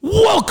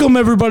Welcome,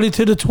 everybody,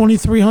 to the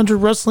 2300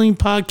 Wrestling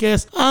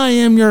Podcast. I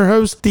am your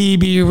host,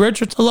 DB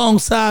Richards,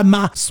 alongside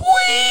my sweet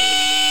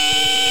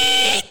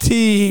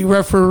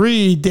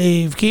referee,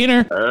 Dave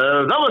Keener.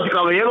 Damas y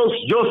caballeros,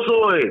 yo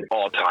soy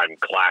all-time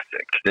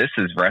classic. This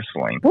is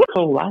wrestling.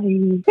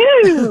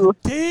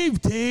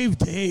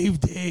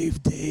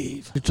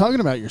 Dave. You're talking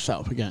about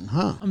yourself again,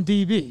 huh? I'm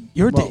DB.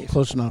 You're Dave.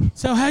 Close enough.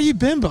 So how you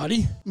been,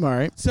 buddy? All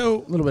right.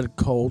 So, A little bit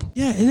cold.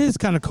 yeah, it is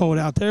kind of cold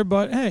out there,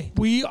 but hey,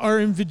 we are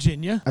in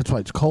Virginia. That's why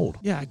it's cold.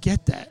 Yeah, I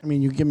get that. I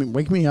mean,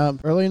 wake me up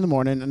early in the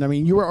morning, and I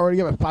mean, you were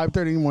already up at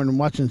 5:30 in the morning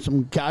watching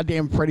some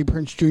goddamn Freddie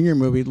Prinze Jr.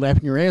 movie,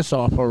 laughing your ass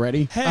off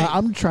already. Hey.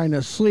 I'm trying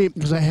to sleep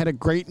because I had a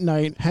great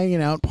night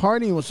hanging out,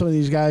 partying with some of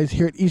these guys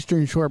here at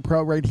Eastern Shore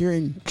Pro right here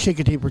in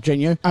Chicotee,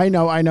 Virginia. I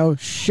know.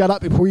 Shut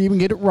up before you even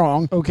get it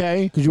wrong,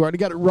 okay? Because you already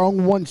got it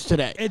wrong once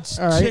today. It's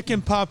all right?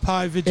 Chicken Pot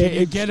Pie,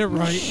 Virginia. Get it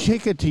right.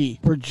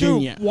 Chicotee,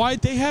 Virginia. Dude, why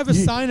they have a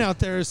sign out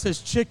there that says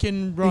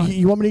Chicken Run?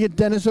 You want me to get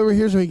Dennis over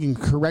here so he can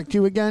correct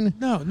you again?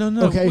 No.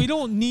 Okay. We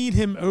don't need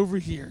him over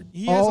here.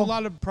 He has a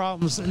lot of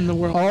problems in the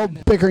world. All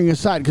bickering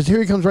aside, because here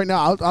he comes right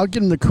now. I'll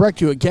get him to correct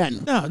you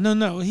again.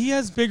 No. He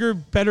has bigger,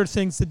 better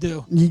things to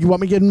do. You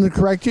want me to get him to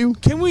correct you?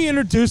 Can we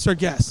introduce our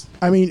guest?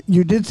 I mean,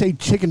 you did say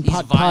chicken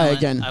pot pie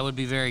again. I would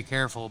be very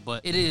careful,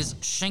 but it is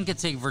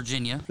Chincoteague,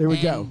 Virginia. There we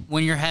and go.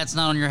 When your hat's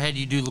not on your head,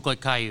 you do look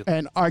like Caillou.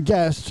 And our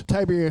guest,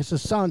 Tiberius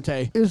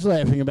Asante, is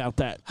laughing about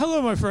that.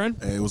 Hello, my friend.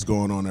 Hey, what's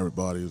going on,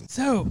 everybody?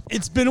 So,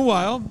 it's been a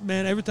while,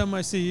 man. Every time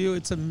I see you,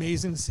 it's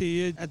amazing to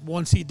see you at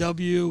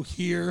 1CW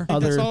here.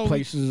 Other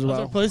places as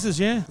well. Other places,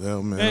 yeah. Yeah,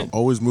 man.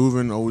 Always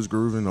moving, always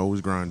grooving,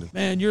 always grinding.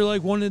 Man, you're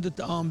like one of the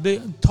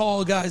big,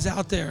 tall guys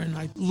out there, and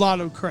a lot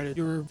of credit.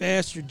 You're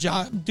fast,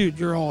 dude,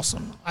 you're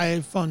awesome. I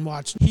had fun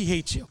watching. He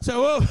hates you.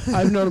 So,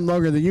 I've known him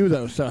longer than you,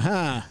 though, so,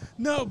 huh?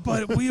 No,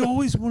 but we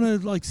always want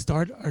to,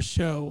 start our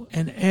show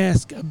and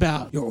ask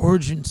about your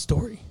origin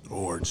story.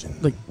 Origin.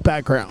 Like,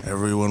 background.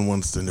 Everyone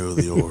wants to know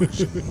the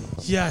origin.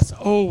 Yes,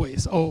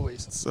 always.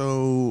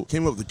 So,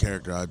 came up with the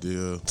character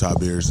idea,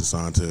 Tiberius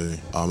Asante.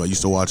 I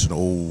used to watch an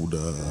old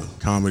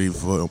comedy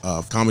flick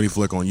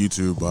on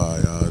YouTube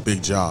by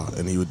Big Jaw,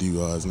 and he would do,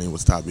 his name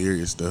was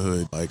Tiberius the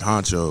Hood, like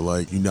Honcho,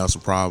 like, you got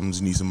some problems,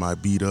 you need somebody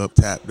beat up,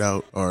 tapped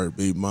out, or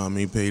baby mom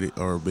ain't paid it,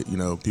 or,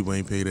 people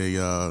ain't paid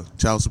a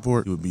child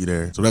support, he would be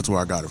there. So that's where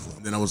I got it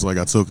from. Then I was like,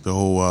 I took the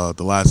whole,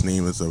 the last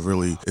name, it's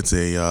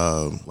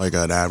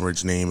an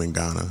average name in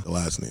Ghana, the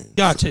last name.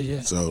 Gotcha, yeah.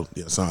 So,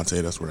 yeah,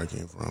 Asante, that's where that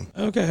came from.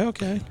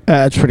 Okay.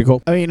 That's pretty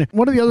cool. I mean,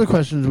 one of the other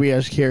questions we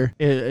ask here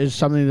is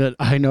something that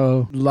I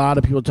know a lot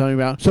of people tell me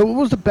about. So what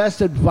was the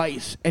best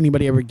advice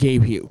anybody ever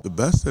gave you? The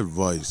best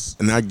advice,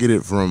 and I get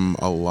it from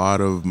a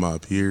lot of my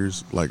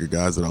peers, like the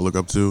guys that I look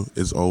up to,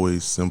 is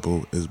always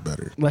simple is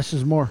better. Less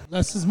is more.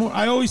 Less is more.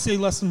 I always say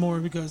less and more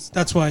because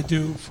that's what I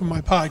do for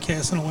my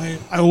podcast in a way.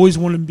 I always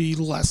want to be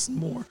less and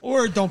more.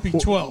 Or don't be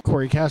 12.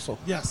 Corey Castle.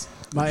 Yes.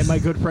 My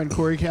good friend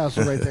Corey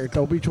Castle right there.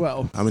 Don't be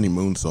 12. How many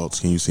moonsaults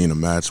can you see in a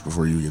match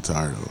before you get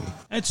tired of them?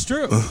 That's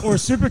true. Or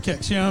super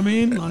kicks, you know what I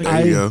mean?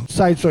 There you go.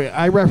 Side story,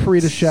 I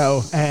refereed a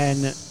show, and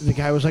the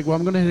guy was like, well,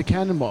 I'm going to hit a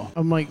cannonball.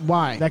 I'm like,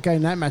 why? That guy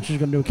in that match is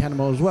going to do a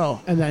cannonball as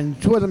well. And then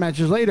 2 other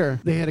matches later,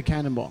 they hit a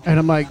cannonball. And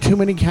I'm like, too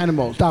many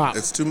cannonballs. Stop.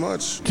 It's too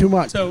much. Too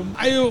much. So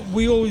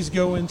we always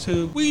go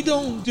into, we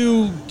don't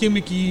do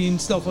gimmicky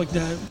and stuff like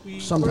that.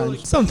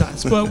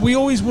 Sometimes. But we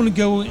always want to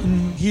go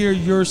and hear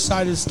your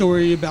side of the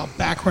story about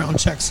background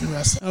checks in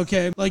wrestling.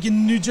 Okay? Like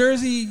in New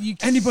Jersey,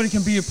 anybody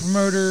can be a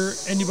promoter,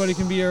 anybody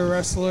can be a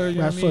wrestler. You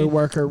know what I mean?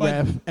 Worker,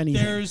 but ref,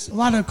 anything. There's a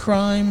lot of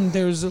crime.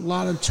 There's a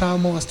lot of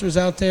child molesters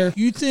out there.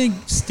 You think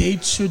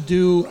states should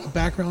do a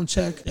background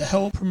check to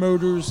help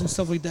promoters and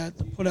stuff like that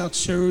to put out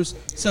shows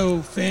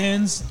so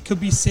fans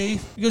could be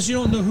safe? Because you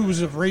don't know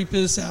who's a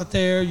rapist out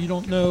there. You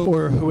don't know.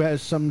 Or who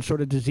has some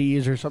sort of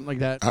disease or something like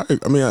that.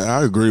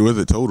 I agree with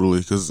it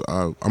totally because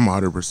I'm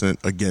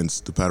 100%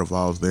 against the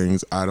pedophiles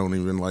things. I don't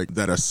even like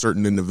that a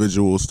certain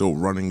individual is still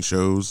running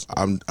shows.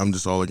 I'm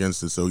just all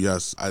against it. So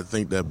yes, I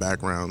think that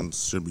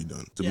backgrounds should be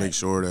done to make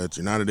sure that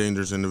you're not a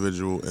dangerous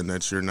individual and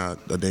that you're not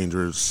a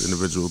dangerous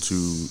individual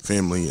to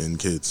family and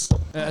kids.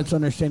 That's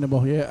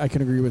understandable. Yeah, I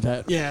can agree with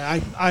that. Yeah,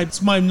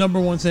 it's my number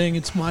one thing.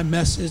 It's my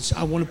message.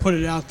 I want to put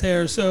it out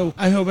there. So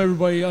I hope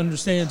everybody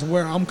understands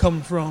where I'm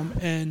coming from.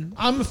 And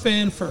I'm a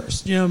fan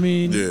first. You know what I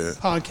mean? Yeah.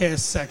 Podcast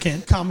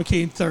second,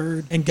 Comic-Cane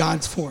third, and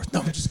God's fourth. No,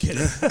 I'm just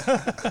kidding.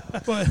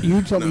 But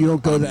you told me you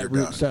don't go I'm that your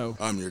route, God. so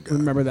I'm your God.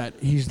 remember that.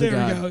 He's the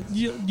there God.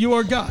 we go. You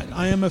are God.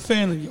 I am a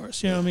fan of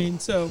yours. You know what I mean?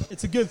 So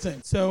it's a good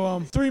thing.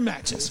 So 3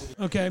 matches.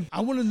 Okay.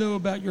 I want to know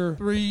about your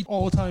 3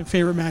 all-time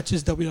favorite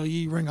matches,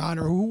 WWE, Ring of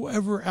Honor,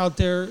 whoever out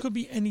there. Could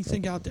be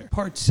anything out there.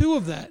 Part 2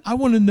 of that, I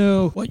want to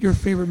know what your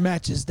favorite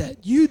matches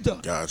that you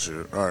done.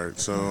 Gotcha. All right.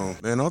 So,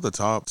 man, off the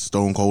top,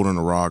 Stone Cold and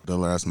The Rock, the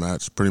last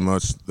match, pretty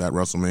much that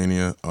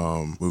WrestleMania.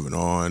 Moving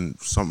on,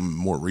 something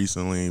more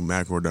recently,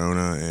 Mac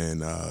Cardona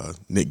and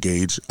Nick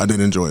Gage. I did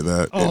enjoy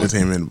that,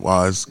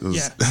 entertainment-wise,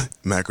 because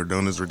Mac Matt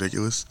Cardona's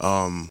ridiculous.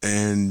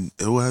 And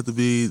it will have to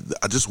be.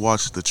 I just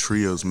watched the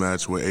trios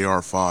match with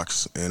AR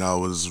Fox, and I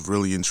was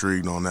really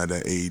intrigued on that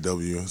at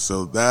AEW.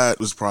 So that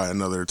was probably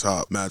another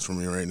top match for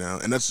me right now,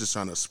 and that's just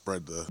trying to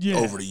spread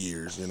over the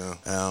years, you know.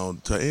 Now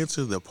to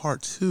answer the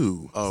part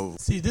 2 of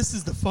this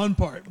is the fun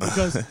part,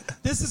 because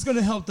this is going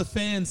to help the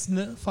fans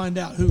find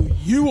out who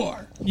you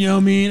are. You know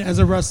what I mean, as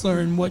a wrestler,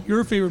 and what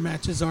your favorite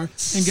matches are,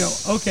 and go,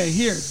 okay,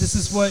 here, this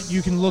is what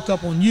you can look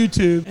up on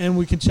YouTube, and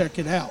we can check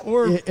it out.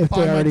 Or if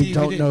they already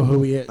don't know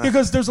who he is,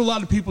 because there's a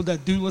lot of people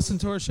that do listen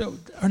to our show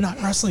are not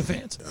wrestling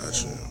fans.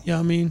 Gotcha. You know what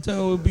I mean?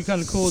 So it would be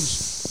kind of cool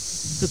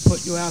to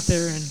put you out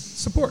there and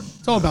support.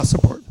 It's all about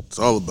support. It's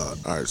all about.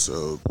 All right,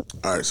 so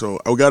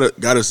I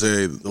gotta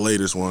say the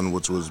latest one,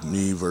 which was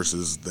me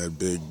versus that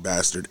big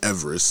bastard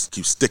Everest,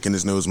 keeps sticking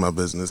his nose in my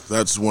business.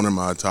 That's one of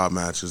my top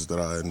matches that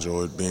I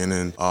enjoyed being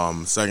in.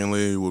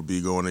 Secondly, would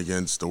be going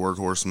against the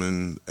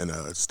Workhorsemen in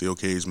a steel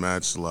cage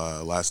match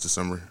last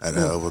December at a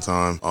hell of a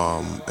time.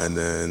 And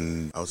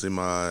then I would say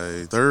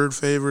my third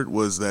favorite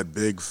was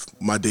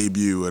my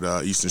debut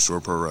at Eastern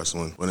Shore Pro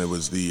Wrestling, when it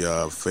was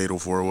the Fatal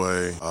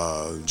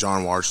 4-Way,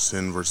 John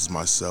Washington versus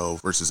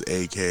myself versus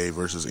AK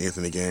versus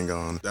Anthony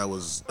Gangon. That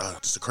was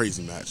just a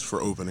crazy match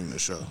for opening the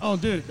show. Oh,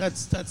 dude,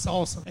 that's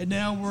awesome. And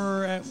now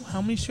we're at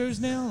how many shows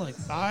now? Like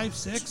 5,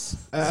 6?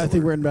 I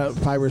think we're in about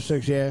 5 or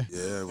 6. Yeah.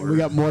 Yeah. We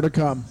got more to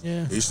come.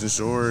 Yeah. Eastern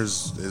Shore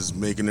is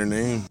making their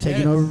name,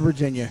 taking over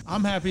Virginia.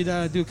 I'm happy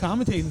that I do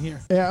commentating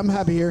here. Yeah, I'm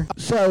happy here.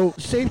 So,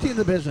 safety in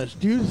the business.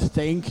 Do you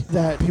think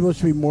that people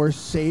should be more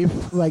safe?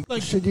 Like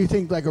should you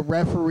think like a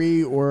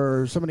referee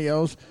or somebody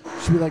else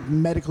should be like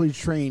medically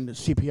trained,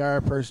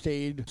 CPR, first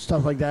aid,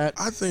 stuff like that?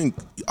 I think,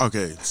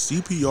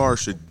 CPR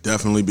should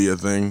definitely be a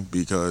thing,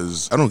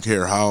 because I don't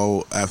care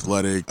how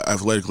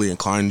athletically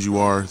inclined you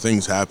are,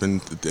 things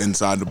happen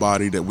inside the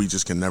body that we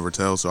just can never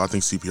tell. So I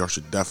think CPR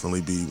should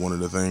definitely be one of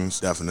the things.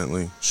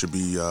 Definitely should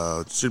be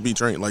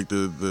trained. Like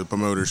the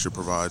promoter should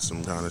provide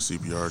some kind of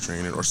CPR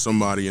training, or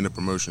somebody in the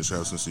promotion should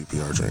have some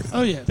CPR training.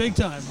 Oh yeah, big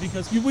time,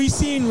 because we've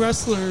seen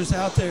wrestlers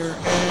out there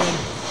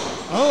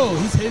and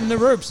he's hitting the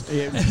ropes.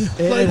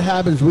 It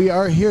happens. We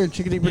are here in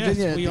Chickadee,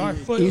 Virginia. Yes, we are.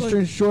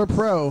 Eastern Shore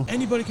Pro.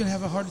 Anybody can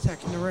have a heart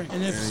attack in the ring,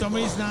 and if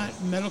somebody's not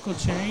medical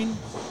trained,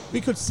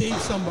 we could save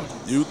somebody.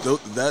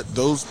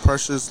 Those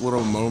precious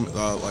little moments,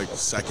 like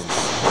seconds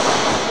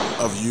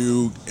of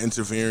you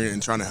interfering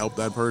and trying to help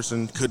that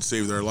person, could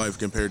save their life,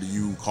 compared to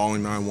you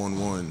calling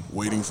 911,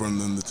 waiting for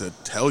them to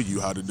tell you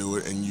how to do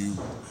it, and you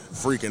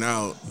freaking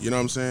out. You know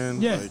what I'm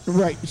saying? Yeah.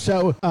 Right.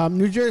 So,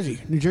 New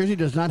Jersey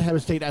does not have a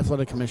state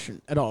athletic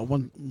commission at all.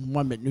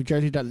 One bit. New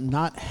Jersey does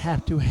not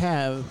have to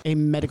have a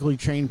medically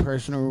trained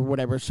person or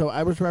whatever. So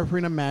I was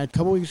refereeing a match a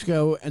couple weeks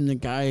ago, and the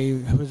guy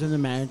who was in the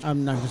match,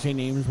 I'm not gonna say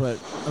names, but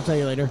I'll tell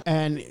you later.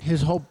 And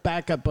his whole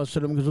backup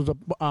busted him because it was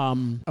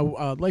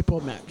a light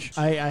bulb match.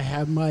 I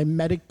have my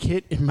medic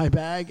kit in my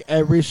bag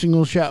every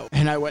single show,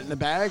 and I went in the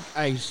bag,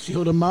 I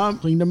sealed him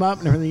up, cleaned him up,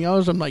 and everything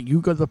else. I'm like,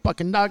 you go to the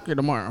fucking doctor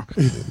tomorrow.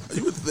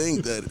 You would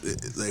think that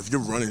if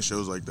you're running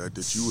shows like that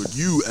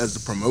you as the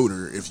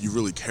promoter, if you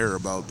really care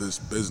about this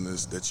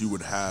business, that you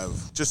would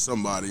have just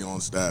somebody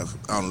on staff.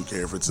 I don't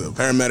care if it's a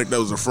paramedic that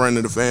was a friend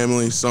of the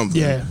family,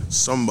 something. Yeah.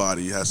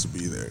 Somebody has to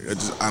be there.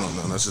 I don't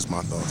know. That's just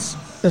my thoughts.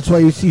 That's why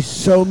you see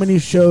so many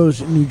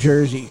shows in New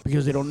Jersey,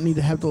 because they don't need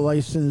to have the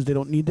license, they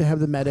don't need to have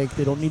the medic,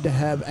 they don't need to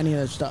have any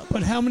of that stuff.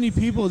 But how many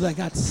people that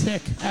got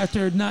sick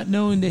after not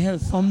knowing they had a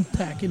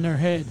thumbtack in their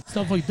head,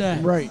 stuff like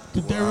that? Right.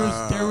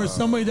 There was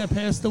somebody that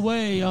passed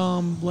away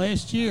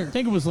last year, I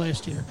think it was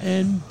last year,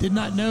 and did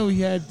not know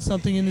he had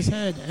something in his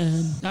head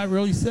and got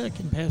really sick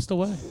and passed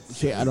away.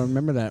 See, I don't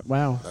remember that.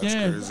 Wow. That's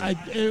crazy.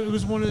 It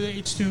was one of the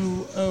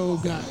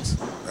H2O guys.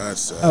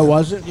 That's sad. Oh,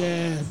 was it?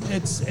 Yeah,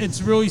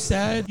 it's really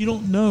sad. You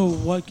don't know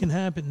what can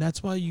happen.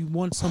 That's why you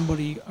want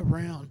somebody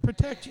around,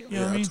 protect you. You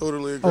know what I mean? I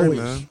totally agree,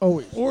 man.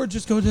 Always. Or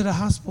just go to the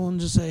hospital and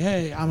just say,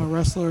 "Hey, I'm a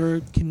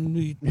wrestler. Can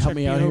you check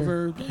me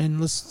over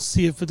and let's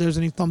see if there's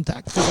any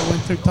thumbtack?" Because I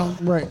went through thumb.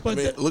 Right.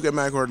 But look at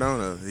Matt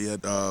Cardona. He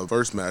had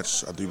first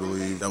match, I do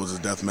believe that was his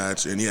death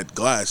match, and he had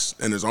glass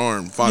in his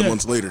arm 5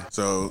 months later.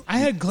 So I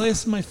had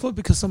glass in my foot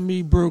because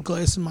somebody broke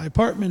glass in my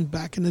apartment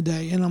back in the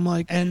day, and I'm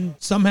like, and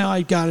somehow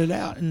I got it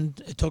out, and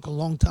it took a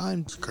long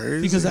time. It's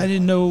crazy. Because I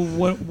didn't know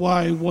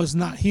why it was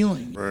not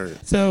healing. Right.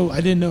 So I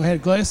didn't know I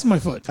had glass in my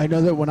foot. I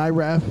know that when I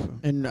ref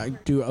and I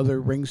do other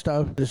ring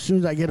stuff, as soon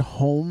as I get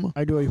home,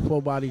 I do a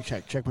full body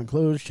check. Check my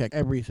clothes, check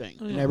everything.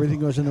 And everything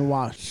goes in the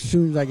wash as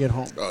soon as I get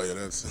home. Oh, yeah,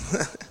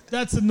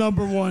 that's the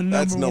number one.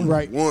 That's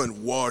number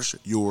one. Wash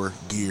your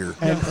gear.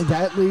 And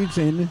that leads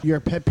in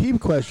your pet peeve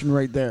question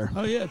right there.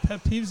 Oh, yeah,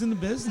 pet peeves in the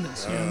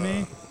business. You know what I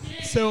mean?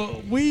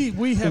 So we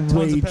have tons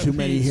Way of pet too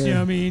many peeves, here. you know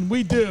what I mean?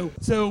 We do.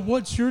 So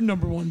what's your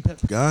number one pet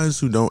peeve? Guys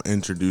who don't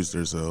introduce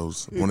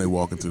themselves when they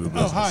walk into the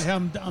Oh, business. hi,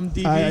 I'm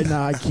DB.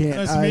 No, I can't.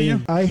 Nice to meet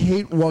you. I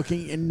hate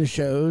walking in the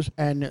shows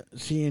and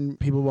seeing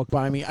people walk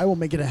by me. I will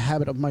make it a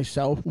habit of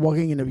myself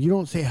walking in. If you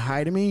don't say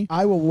hi to me,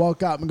 I will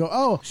walk up and go,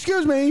 "Oh,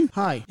 excuse me,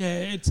 hi." Yeah,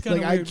 it's kind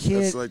of Like I weird.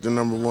 can't. That's like the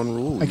number one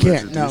rule. I You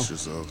can't, introduce no.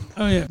 yourself.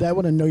 Oh, yeah. That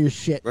would know your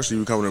shit. Especially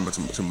you coming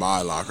to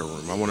my locker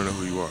room. I want to know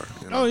who you are.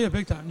 You know? Oh, yeah,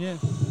 big time, yeah.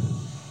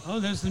 Oh,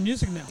 there's the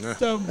music now. Yeah.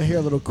 So, I hear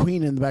a little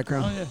Queen in the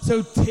background. oh, yeah.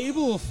 So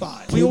table of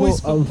five. Table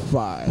of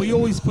five. We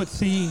always put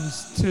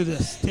themes to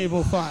this table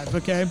of five,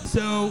 okay?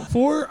 So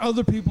for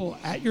other people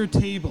at your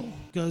table,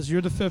 because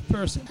you're the fifth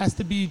person, has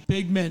to be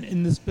big men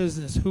in this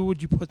business. Who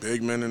would you put?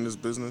 Big men in this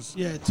business.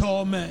 Yeah,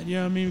 tall men. You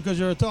know what I mean? Because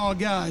you're a tall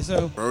guy.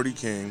 So Brody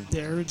King,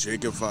 Derek,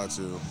 Jacob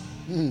Fatu,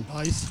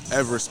 nice.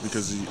 Everest,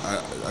 because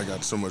I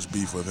got so much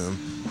beef with him.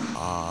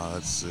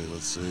 Let's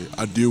see.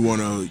 I do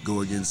want to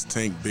go against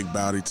Tank, Big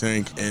Body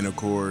Tank, and of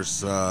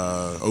course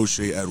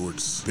O'Shea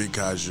Edwards, Big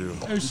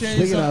Kaiju. O'Shea's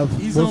Speaking of,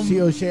 he's we'll on. see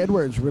O'Shea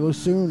Edwards real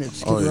soon at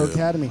Skid Row yeah.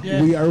 Academy.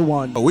 Yeah. We are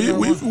one. Oh,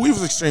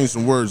 we've exchanged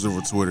some words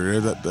over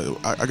Twitter.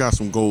 I got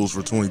some goals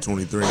for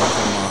 2023.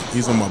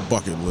 He's on my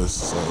bucket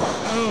list. So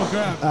Oh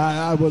crap.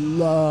 I would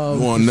love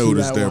you want to to see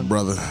notice that there, one.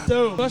 brother.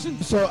 So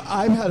question. So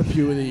I've had a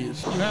few of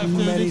these have two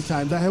of many these?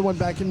 times. I had one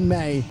back in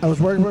May. I was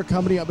working for a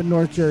company up in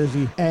North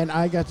Jersey, and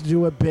I got to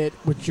do a bit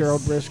with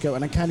Gerald Briscoe,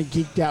 and I kind of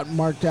geeked out and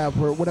marked out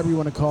for whatever you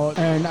want to call it,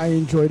 and I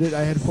enjoyed it.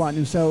 I had fun.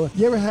 And so,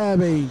 you ever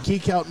have a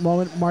geek out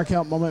moment, mark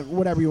out moment,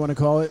 whatever you want to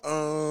call it?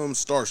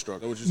 Starstruck.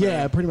 Is that what you're Yeah,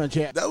 saying? pretty much.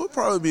 Yeah. That would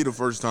probably be the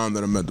first time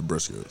that I met the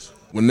Briscoes.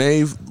 When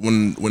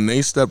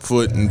they stepped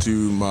foot into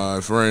my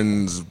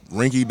friend's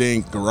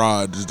rinky-dink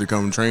garage to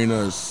come train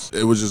us,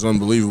 it was just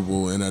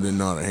unbelievable, and I didn't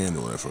know how to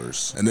handle it at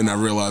first. And then I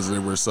realized they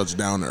were such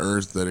down to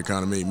earth that it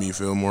kind of made me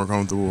feel more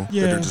comfortable.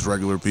 Yeah. That they're just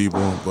regular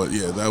people. But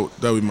yeah, that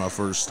would be my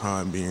first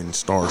time being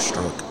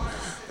starstruck.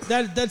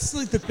 That's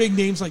like the big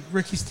names like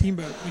Ricky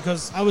Steamboat,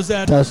 because I was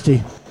at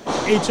Dusty.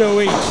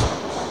 HOH.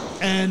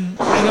 And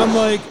I'm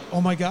like,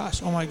 oh my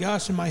gosh.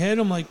 In my head,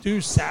 I'm like,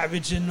 dude,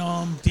 Savage and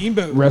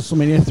Steamboat.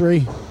 WrestleMania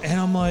 3. And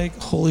I'm like,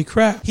 holy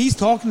crap. He's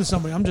talking to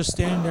somebody. I'm just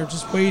standing there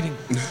just waiting.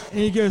 And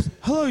he goes,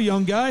 hello,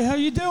 young guy. How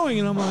you doing?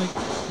 And I'm like,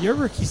 you're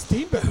Ricky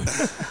Steamboat.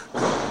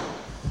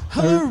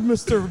 Hello,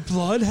 Mr.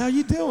 Blood. How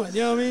you doing? You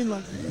know what I mean?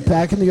 Like,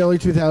 Back in the early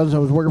 2000s, I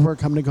was working for a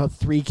company called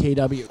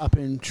 3KW up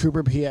in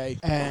Trooper, PA,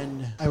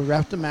 and I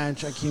wrapped the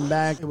match. I came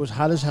back. It was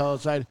hot as hell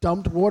outside.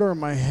 Dumped water on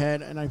my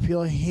head, and I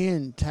feel a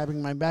hand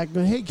tapping my back.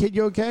 Going, hey, kid,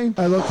 you okay?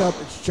 I look up.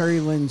 It's Jerry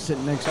Lynn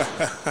sitting next to me.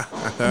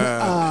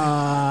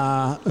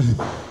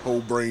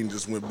 Whole brain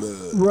just went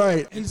blood.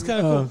 Right. and it's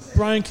kind of cool.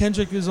 Brian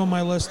Kendrick is on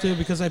my list, too,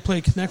 because I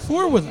played Connect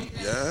 4 with him.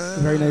 Yeah.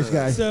 Very nice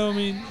guy. So, I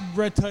mean,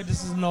 Red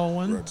Titus is another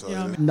one. Red You know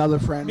what I mean? Another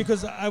friend.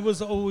 Because I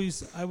was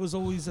always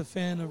a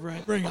fan of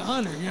Ring of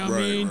Honor, you know what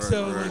I mean? Right,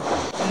 So right.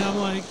 like, and I'm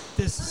like,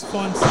 this is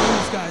fun seeing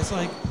these guys.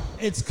 Like,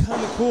 it's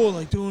kind of cool,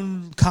 like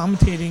doing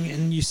commentating,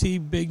 and you see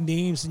big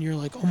names, and you're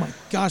like, oh my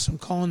gosh, I'm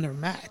calling their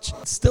match.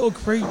 It's still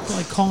great,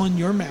 like calling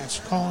your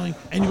match, calling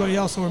anybody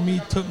else, or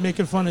me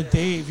making fun of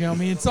Dave. You know what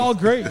I mean? It's all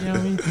great. You know what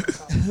I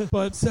mean?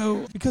 But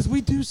so because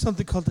we do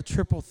something called the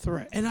triple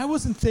threat, and I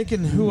wasn't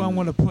thinking who I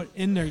want to put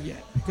in there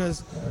yet,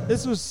 because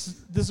this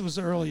was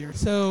earlier.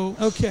 So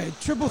okay,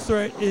 triple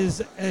threat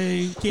is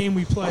a game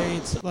we play.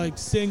 It's like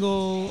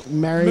single,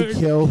 Marry,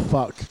 kill,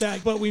 fuck.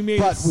 but we made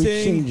But it we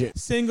change it.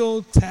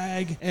 single,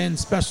 tag, and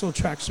special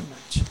attraction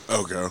match.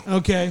 Okay.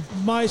 Okay,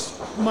 my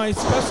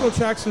special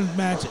attraction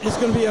match is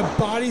going to be a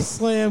body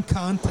slam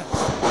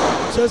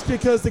contest. Just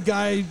because the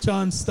guy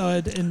John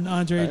Studd and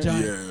Andre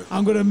Giant, Yeah.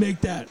 I'm going to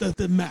make that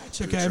the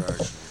match. Okay,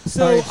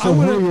 Attraction. All right, so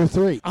who are your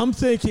three? I'm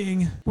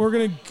thinking we're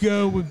going to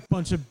go with a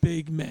bunch of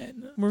big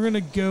men. We're going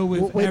to go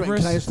with Wait a minute,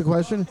 Everest. can I ask the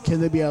question? Can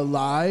they be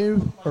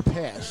alive or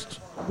past?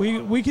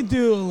 We can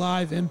do a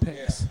live and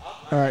pass.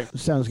 All right,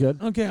 sounds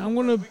good. Okay, I'm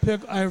going to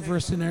pick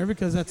Everest in there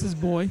because that's his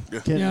boy.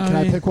 Can, You know can what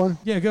I mean? pick one?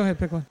 Yeah, go ahead,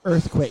 pick one.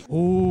 Earthquake.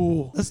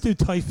 Ooh, let's do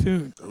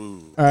Typhoon.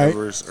 Ooh, All right.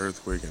 Everest,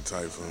 earthquake, and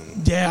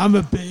typhoon. Yeah, I'm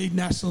a big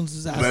natural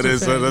disaster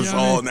That's fan, that's you know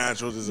all what I mean?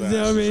 natural You disasters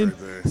know what I mean? right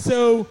there.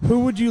 So, who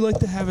would you like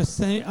to have a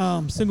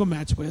single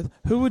match with?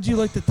 Who would you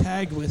like to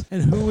tag with?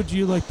 And who would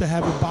you like to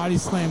have a body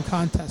slam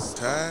contest?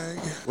 Tag.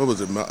 What was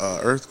it?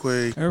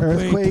 Earthquake.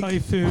 Earthquake,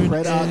 Typhoon,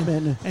 Fred and,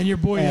 Ottman, and your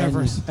boy and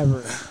Everest.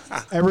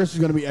 Everest is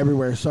going to be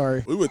everywhere.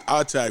 Sorry.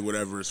 I tag with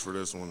Everest for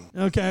this one.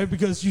 Okay,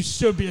 because you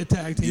should be a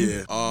tag team.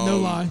 Yeah. No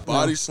lie.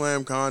 Body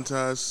slam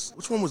contest.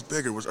 Which one was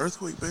bigger? Was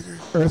Earthquake bigger?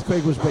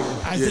 Earthquake was bigger.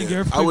 I think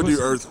Earthquake I would was,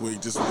 do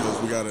Earthquake just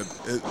because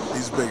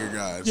these bigger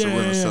guys. So Yeah,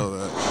 we're gonna yeah, sell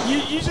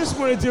that. You just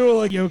want to do a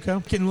like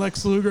Yoko and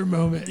Lex Luger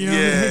moment. You know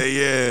what I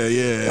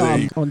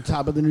mean? Yeah. On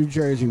top of the New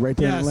Jersey, right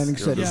there in Yes. Atlantic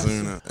City. Yes.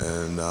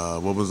 And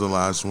what was the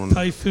last one?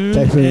 Typhoon,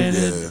 Typhoon. and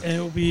Yeah. it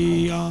will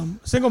be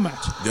single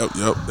match. Yep.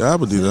 Yeah, I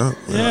would do that.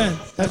 Yeah.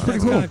 That's That's pretty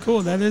cool. Kind of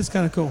cool. That is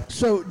kind of cool.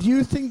 So, do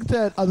you think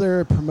that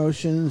other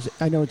promotions,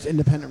 I know it's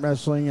independent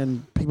wrestling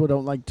and people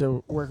don't like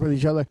to work with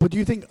each other, but do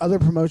you think other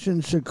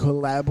promotions should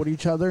collab with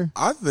each other?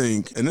 I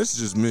think, and this is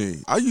just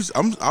me,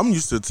 I'm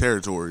used to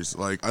territories.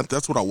 Like,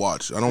 that's what I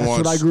watch. That's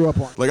what I grew up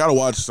on. Like, I gotta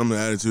watch some of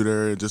the Attitude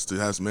Era just to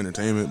have some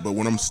entertainment, but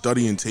when I'm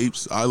studying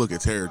tapes, I look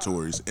at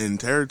territories. And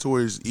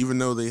territories, even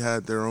though they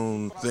had their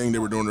own thing, they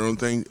were doing their own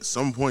thing, at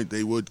some point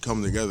they would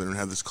come together and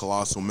have this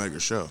colossal mega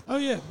show. Oh,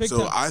 yeah. Big So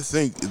time. I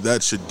think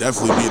that should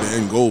definitely be the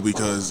end goal,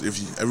 because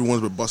if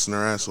everyone's been busting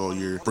their ass all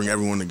year, bring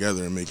everyone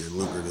together and make it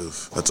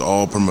lucrative. Let's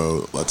all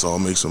promote. Let's all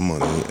make some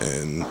money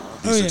and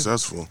be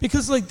successful.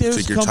 Because like there's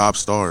take your top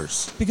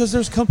stars. Because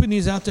there's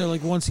companies out there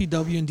like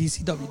 1CW and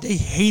DCW. They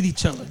hate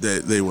each other.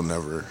 They will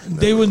never.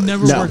 They would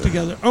never work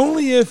together.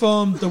 Only if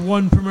the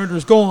one promoter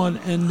is gone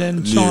and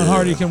then Sean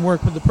Hardy can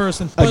work with the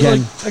person. But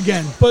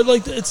again. But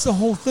like it's the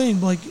whole thing.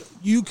 Like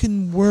you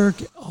can work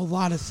a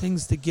lot of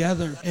things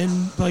together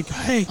and like,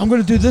 hey, I'm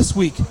going to do this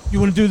week. You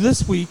want to do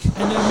this week?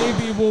 And then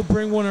maybe we'll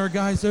bring one of our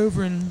guys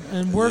over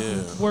and work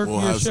we'll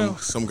your have show.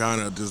 Some kind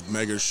of just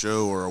mega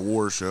show or a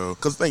war show.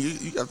 Because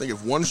you got to think,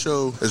 if one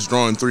show is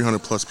drawing 300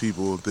 plus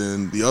people,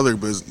 then the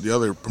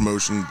other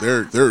promotion,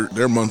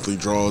 their monthly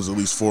draws at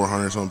least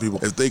 400 some people.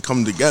 If they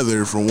come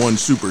together for one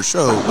super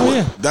show,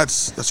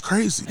 that's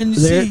crazy. And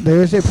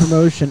there's a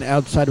promotion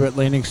outside of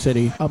Atlantic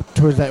City up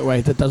towards that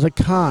way that does a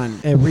con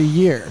every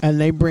year. And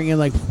they bring in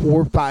like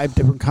 4 or 5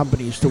 different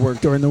companies to work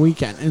during the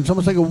weekend. And it's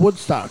almost like a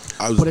Woodstock,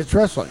 but it's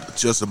wrestling.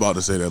 Just about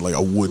to say that, like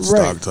a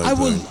Woodstock type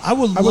thing. I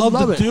would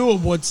love to do a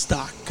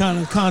Woodstock kind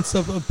of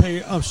concept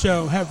of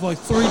show. Have like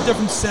 3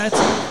 different sets,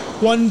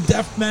 one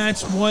death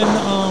match, one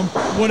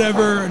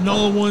whatever,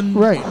 another one.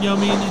 Right. You know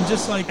what I mean? And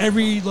just like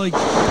every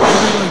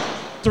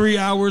 3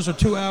 hours or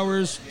 2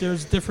 hours,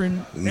 there's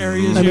different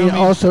areas. I mean,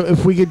 also,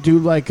 if we could do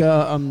like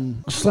a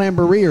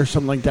Slamboree or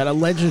something like that, a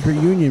Legends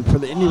reunion for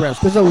the indie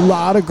wrestlers. There's a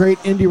lot of great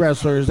indie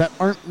wrestlers that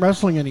aren't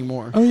wrestling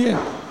anymore. Oh,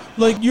 yeah.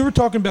 Like, you were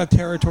talking about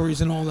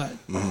territories and all that.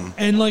 Mm-hmm.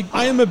 And, like,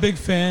 I am a big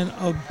fan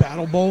of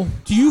Battle Bowl.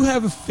 Do you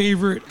have a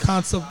favorite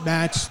concept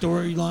match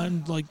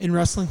storyline, like, in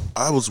wrestling?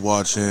 I was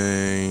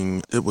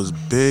watching, it was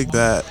Big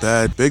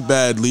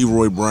Bad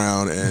Leroy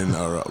Brown and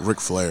Ric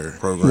Flair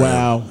program.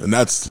 Wow. And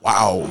that's,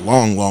 long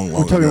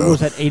We're talking, ago. was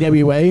that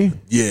AWA?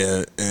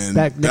 Yeah, and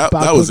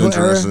that was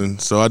interesting. Era?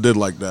 So I did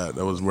like that.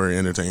 That was very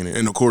entertaining.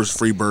 And, of course,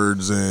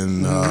 Freebirds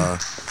and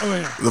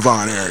the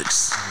Von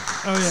Erichs.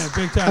 Oh, yeah,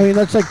 big time. I mean,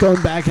 that's like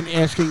going back and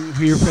asking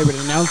who your favorite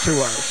announcer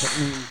was.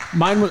 I mean,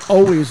 mine was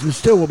always and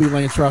still will be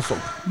Lance Russell.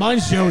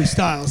 Mine's Joey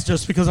Styles,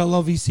 just because I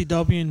love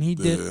ECW and he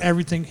did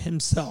everything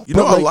himself. You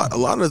know, a lot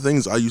of the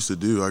things I used to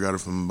do, I got it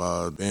from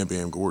Bam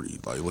Bam Gordy,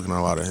 like looking at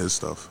a lot of his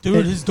stuff.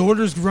 Dude, his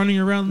daughter's running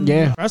around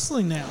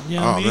wrestling now. You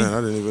know what I mean? Man,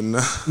 I didn't even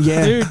know.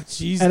 Yeah. Dude,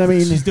 she's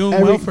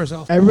doing well for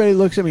herself. Everybody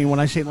looks at me when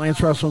I say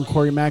Lance Russell and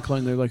Corey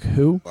Macklin. They're like,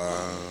 who?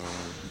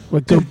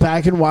 Like, go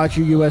back and watch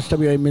your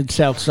USWA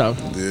Mid-South stuff.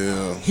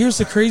 Yeah. Here's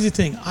the crazy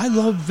thing. I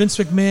love Vince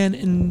McMahon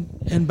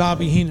and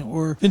Bobby Heenan,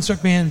 or Vince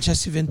McMahon and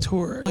Jesse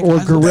Ventura. Like,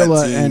 or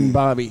Gorilla and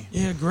Bobby.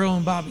 Yeah, Gorilla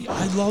and Bobby.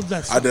 I love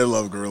that stuff. I did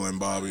love Gorilla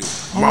and Bobby.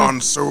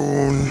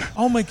 Monsoon.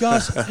 Oh, my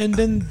gosh. And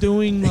then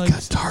doing, like... It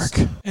got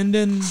dark. And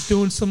then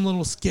doing some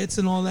little skits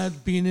and all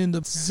that, being in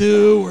the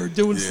zoo or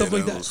doing stuff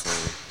like that. Was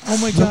funny. Oh,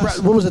 my gosh.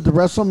 What was it, the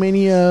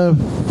WrestleMania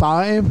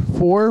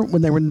 4,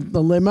 when they were in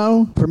the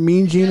limo for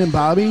Mean Gene and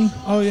Bobby?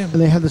 Oh, yeah.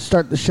 And they had to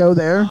start the show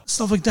there?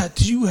 Stuff like that.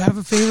 Do you have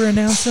a favorite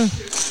announcer?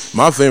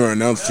 My favorite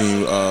announce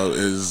team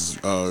is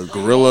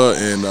Gorilla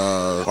and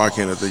why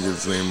can't I think of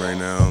his name right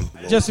now?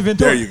 Jesse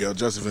Ventura. There you go,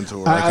 Jesse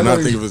Ventura. I cannot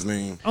think of his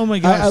name. Oh my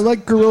gosh. I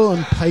like Gorilla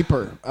and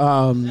Piper.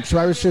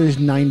 Survivor Series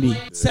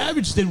 90.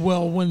 Savage did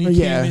well when he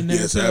came in there.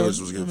 Yeah, Savage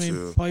was good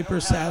too. Piper,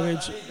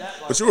 Savage.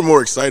 But you were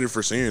more excited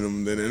for seeing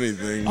him than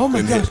anything. Oh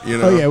my gosh. You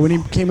know? Oh yeah, when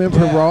he came in for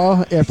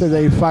Raw after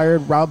they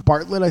fired Rob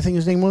Bartlett, I think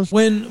his name was.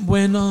 When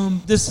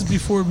this is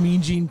before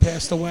Mean Gene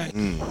passed away.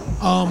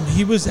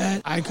 He was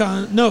at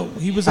Icon. No,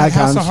 he was at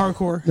Icons. House of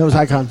Hardcore. That was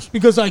Icons.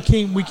 Because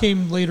we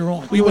came later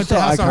on. We went to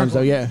House Icons, of Hardcore.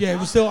 though, yeah. Yeah, it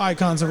was still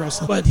Icons of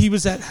Wrestling. But he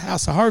was at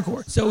House of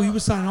Hardcore. So he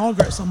was signing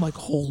autographs. I'm like,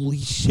 holy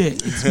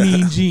shit, it's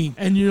Mean Gene.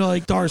 And you're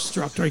like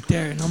starstruck right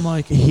there. And I'm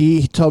like...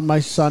 He told my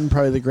son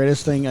probably the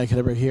greatest thing I could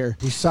ever hear.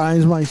 He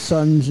signs my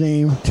son's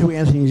name to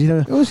Anthony's. You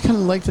know, I always kind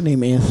of liked the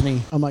name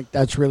Anthony. I'm like,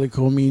 that's really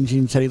cool. Mean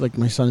Gene said he liked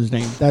my son's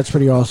name. That's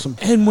pretty awesome.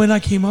 And when I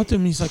came up to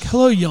him, he's like,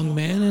 hello, young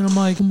man. And I'm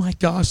like, oh my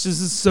gosh, this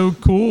is so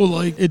cool.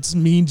 Like, it's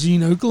Mean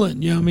Gene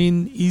Okerlund. You know what I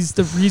mean? He's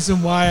the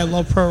reason why I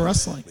love pro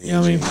wrestling. You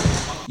know what I mean?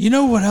 You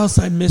know what else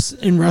I miss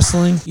in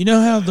wrestling? You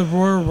know how the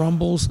Royal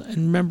Rumbles, and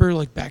remember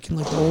like back in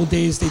like the old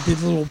days, they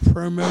did little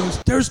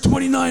promos. There's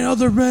 29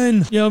 other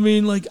men. You know what I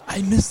mean? Like,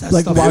 I miss that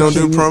stuff. They don't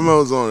do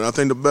promos on it. I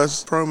think the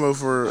best promo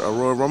for a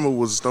Royal Rumble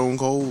was Stone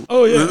Cold.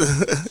 Oh, yeah.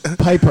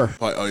 Piper.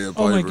 Piper.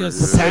 Oh, my gosh.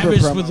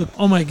 Savage with the,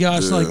 oh, my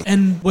gosh. Yeah. Like,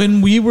 and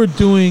when we were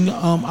doing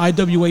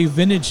IWA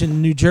Vintage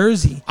in New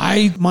Jersey,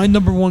 my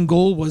number one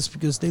goal was,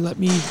 because they let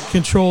me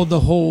control the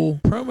whole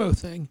promo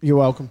thing. You're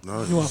welcome. You're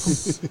welcome.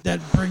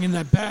 That bringing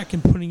that back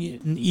and putting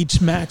it in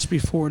each match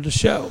before the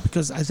show,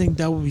 because I think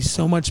that would be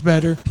so much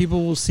better.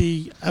 People will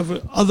see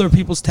other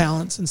people's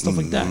talents and stuff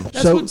like that.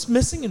 That's what's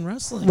missing in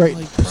wrestling. Right.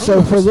 Like,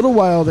 so for a little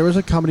while, there was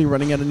a company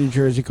running out of New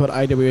Jersey called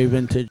IWA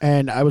Vintage,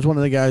 and I was one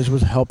of the guys who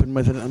was helping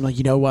with it. I'm like,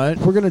 you know what?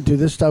 We're going to do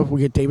this stuff.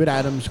 We get David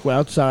Adams, go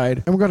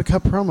outside, and we're going to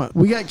cut promo.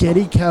 We got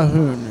Geddy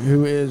Calhoun,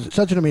 who is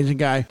such an amazing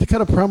guy, to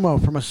cut a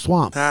promo from a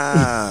swamp.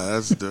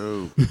 That's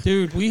dope.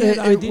 Dude, we had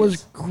ideas. It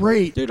was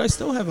great. Dude, I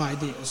still have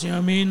ideas. You know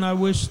what I mean? I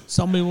wish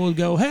somebody would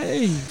go,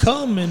 hey,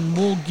 come and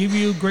we'll give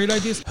you great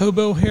ideas.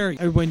 Hobo Harry.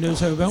 Everybody knows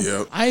Hobo.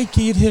 Yep. I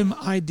gave him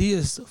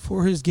ideas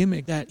for his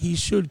gimmick that he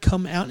should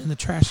come out in the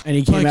trash can. And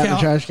he came out in the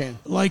trash can.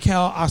 Like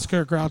how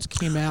Oscar Grouch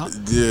came out.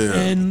 Yeah.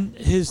 And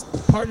his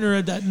partner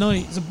at that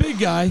night is a big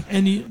guy.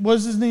 And he,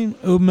 what's his name?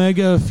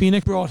 Omega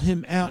Phoenix brought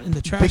him out in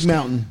the trash Big can.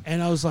 Mountain.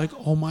 And I was like,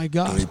 oh my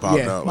gosh. And he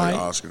popped out like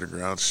Oscar the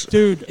Grouch.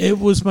 Dude, it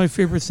was my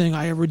favorite thing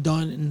I ever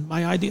done. And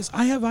my ideas,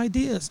 I have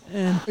ideas.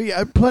 And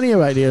Yeah, plenty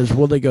of ideas.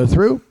 Will they go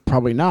through?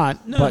 Probably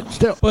not. no, But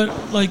still.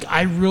 But like,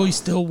 I really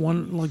still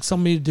want like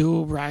somebody to do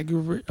a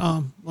regular,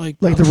 like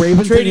the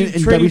Raven thing in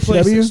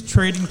WCW?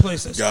 Trading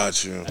places.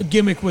 Gotcha. A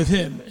gimmick with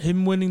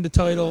him winning the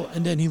title,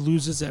 and then he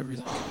loses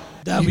everything.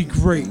 That'd be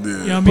great. Yeah. You know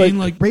what I But mean?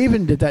 Like,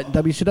 Raven did that in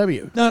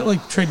WCW. not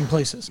like trading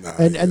places.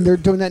 And they're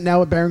doing that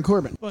now with Baron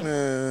Corbin.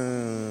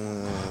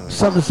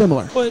 Something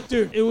similar. But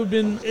dude, it would have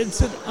been,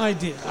 it's an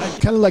idea.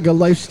 Kind of like a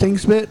life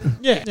stinks bit.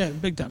 Yeah,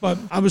 big time. But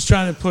I was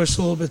trying to push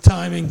a little bit of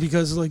timing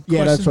because like,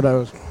 Yeah, that's what I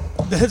was.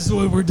 That's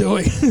what we're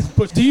doing.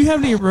 But do you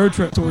have any road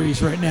trip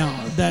stories right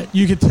now that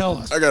you could tell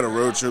us? I got a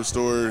road trip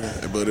story,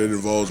 but it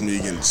involves me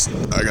getting.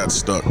 I got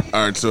stuck.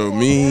 All right, so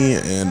me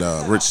and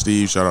Rich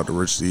Steve, shout out to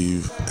Rich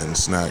Steve and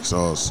Snack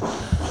Sauce,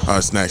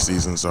 Snack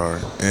Season,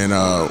 sorry. And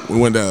we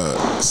went to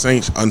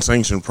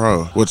Unsanctioned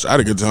Pro, which I had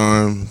a good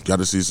time. Got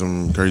to see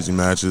some crazy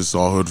matches,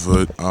 saw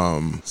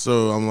Hoodfoot.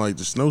 So I'm like,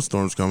 the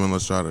snowstorm's coming.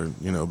 Let's try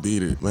to,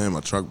 beat it. Man,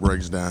 my truck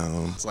breaks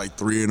down. It's like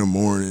 3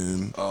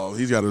 a.m. Oh,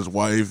 he's got his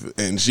wife,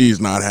 and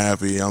she's not happy.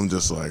 I'm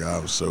just like,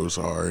 I'm so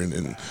sorry.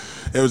 And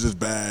it was just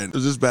bad. It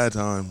was just bad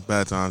time.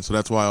 So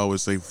that's why I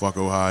always say fuck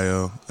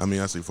Ohio. I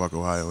mean, I say fuck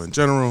Ohio in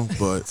general,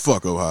 but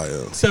fuck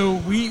Ohio. So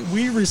we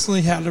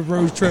recently had a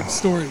road trip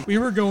story. We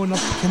were going up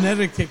to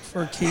Connecticut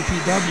for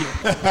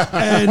KPW,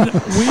 and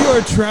we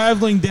are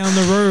traveling down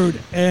the road,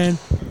 and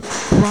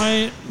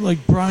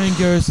Brian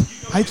goes,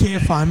 I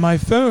can't find my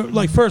phone.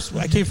 Like, first,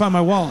 I can't find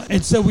my wallet.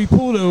 And so we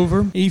pulled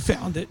over. He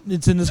found it.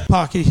 It's in his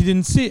pocket. He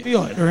didn't see it,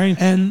 feel it, right?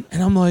 And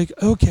I'm like,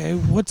 okay,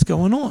 what's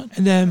going on?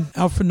 And then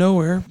out from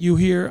nowhere, you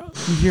hear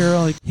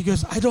like, he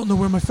goes, I don't know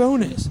where my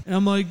phone is. And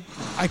I'm like,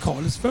 I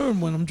called his phone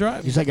when I'm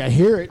driving. He's like, I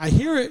hear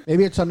it.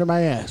 Maybe it's under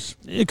my ass.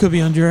 It could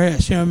be under your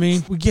ass, you know what I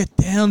mean? We get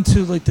down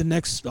to like the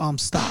next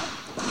stop.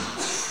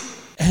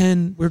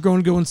 And we're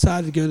going to go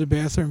inside to go to the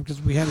bathroom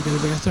because we had to go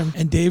to the bathroom.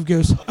 And Dave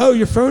goes, oh,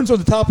 your phone's on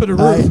the top of the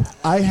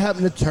roof. I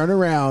happen to turn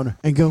around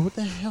and go, what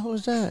the hell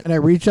is that? And I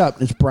reach up,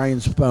 and it's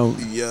Brian's phone.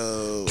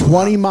 Yo.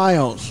 20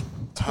 miles.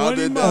 How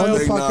did miles that on the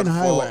thing fucking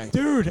not fall? highway.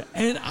 Dude,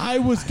 and I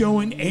was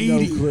going 80.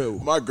 No clue.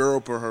 My girl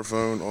put her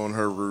phone on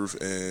her roof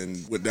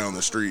and went down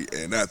the street,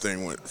 and that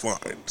thing went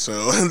flying.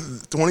 So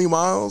 20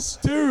 miles?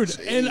 Dude,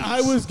 jeez. And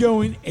I was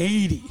going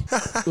 80.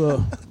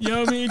 Ugh. You know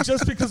what I mean?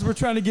 Just because we're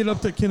trying to get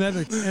up to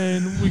Connecticut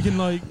and we can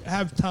like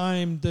have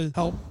time to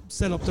help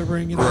set up the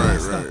ring and all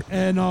that stuff.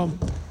 And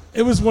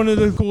it was one of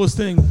the coolest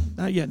things.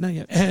 Not yet.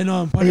 And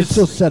I can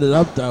still set it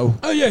up though.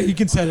 Oh yeah, you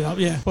can set it up.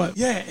 Yeah, but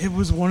yeah, it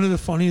was one of the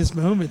funniest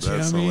moments.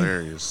 That's you know what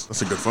hilarious.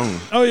 That's a good phone.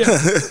 Oh yeah,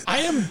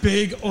 I am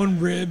big on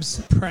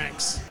ribs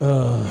pranks.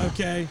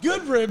 Okay,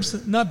 good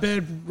ribs, not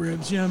bad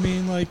ribs. You know what I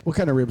mean? Like, what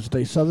kind of ribs? Are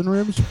they Southern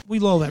ribs? We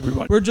love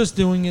everybody. We're just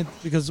doing it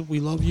because we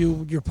love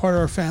you. You're part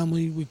of our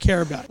family. We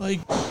care about it.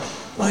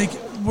 Like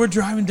we're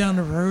driving down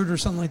the road or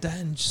something like that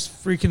and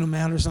just freaking them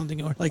out or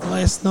something. Or like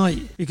last night,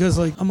 because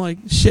like I'm like,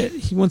 shit,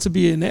 he wants to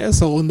be an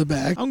asshole in the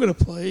back. I'm gonna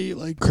play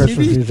like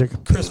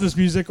Christmas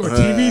music or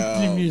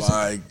TV music. Oh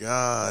my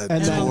God,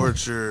 and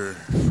torture.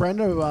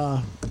 Friend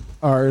of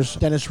ours,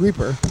 Dennis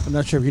Reaper. I'm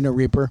not sure if you know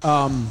Reaper.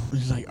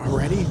 He's like,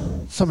 already?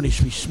 Somebody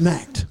should be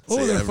smacked.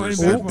 Oh, they're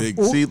fighting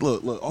back. See,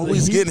 look,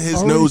 always getting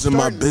his nose in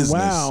my business.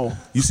 Wow.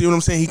 You see what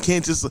I'm saying? He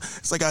can't just.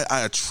 It's like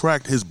I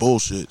attract his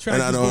bullshit,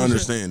 and I don't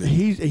understand it.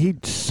 He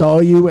saw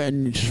you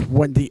and just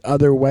went the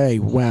other way.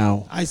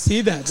 Wow. I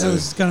see that. That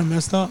was kind of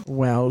messed up.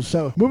 Wow.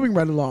 So moving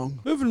right along.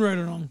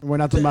 We're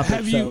not the Muppets.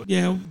 Have you?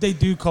 Yeah, they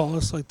do call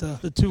us like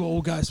the two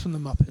old guys from the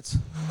Muppets.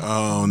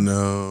 Oh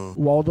no.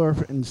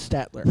 Waldorf and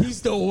Statler.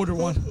 He's the older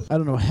one. I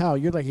don't know how.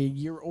 You're like a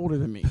year older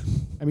than me.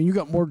 I mean, you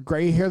got more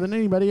gray hair than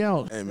anybody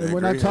else. Hey, man,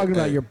 we're not talking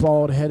about your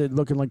bald-headed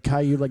looking like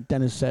Caillou, like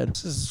Dennis said.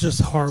 This is just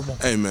horrible.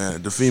 Hey,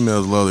 man, the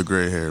females love the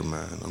gray hair,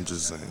 man. I'm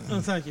just saying. Oh,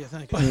 thank you.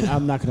 I mean,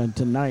 I'm not going to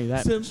deny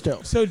that,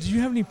 still. So, do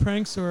you have any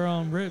pranks or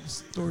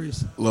ribs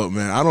stories? Look,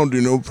 man, I don't do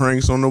no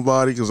pranks on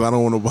nobody because I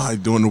don't want nobody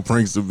doing no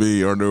pranks to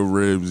me or no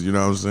ribs. You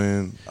know what I'm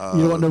saying?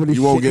 You don't want nobody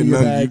you won't shit get in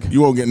your none. bag.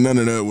 You won't get none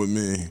of that with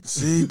me.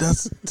 See,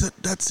 that's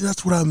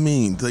what I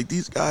mean. Like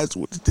these guys,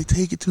 they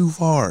take it too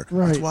far.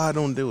 Right. That's why I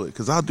don't do it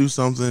because I'll do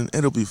something.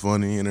 It'll it'll be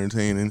funny,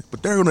 entertaining,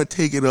 but they're gonna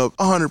take it up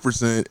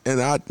 100%.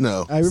 And I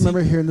know. I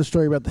remember hearing the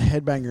story about the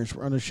Headbangers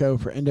were on a show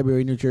for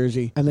NWA New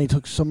Jersey, and they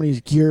took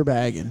somebody's gear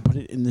bag and put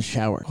it in the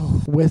shower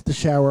with the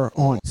shower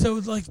on. So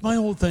like my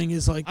whole thing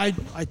is like I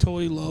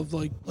totally love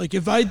like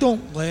if I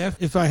don't laugh,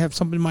 if I have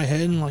something in my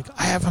head and like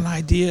I have an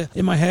idea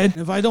in my head,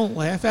 if I don't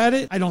laugh at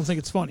it, I don't think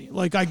it's funny.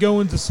 Like I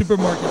go into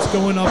supermarkets,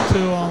 going up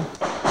to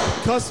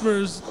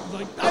customers,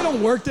 like I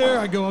don't work there.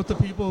 I go up to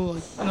people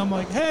like, and I'm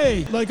like,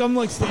 hey, like I'm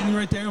like standing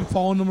right there, I'm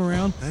following them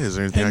around. Hey, is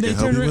there anything I can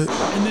help you with?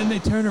 And then they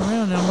turn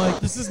around and I'm like,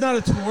 this is not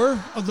a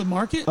tour of the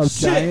market. Oh,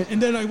 shit! giant?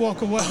 And then I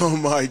walk away. Oh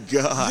my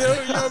God! You know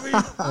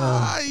what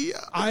I mean?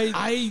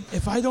 I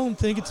if I don't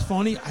think it's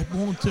funny, I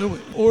won't do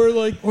it. Or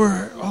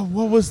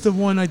what was the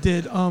one I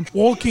did?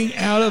 Walking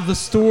out of the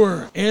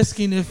store,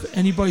 asking if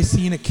anybody's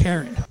seen a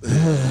Karen.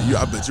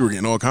 I bet you were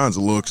getting all kinds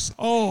of looks.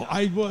 Oh,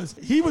 I was.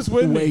 He was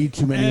with me. Way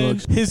too many and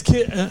looks. His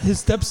kid, his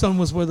stepson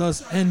was with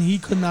us, and he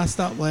could not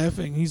stop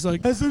laughing. He's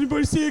like, "Has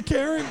anybody seen a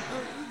Karen?"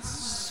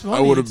 I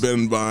would have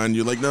been behind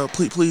you, like, no,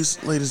 please,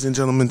 ladies and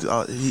gentlemen,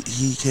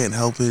 he can't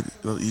help it.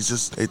 He's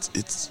just,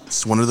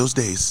 it's one of those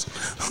days.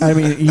 I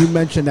mean, you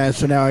mentioned that,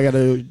 so now I got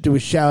to do a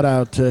shout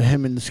out to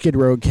him in the Skid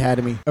Row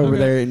Academy over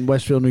there in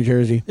Westfield, New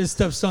Jersey. His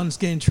stepson's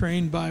getting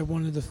trained by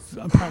one of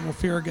the Primal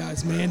Fear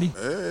guys, Mandy.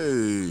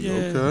 Hey,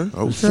 okay.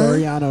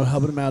 Soriano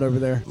helping him out over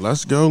there.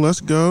 Let's go.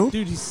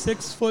 Dude, he's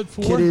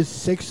 6'4". Kid is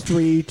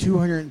 6'3",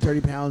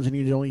 230 pounds, and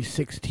he's only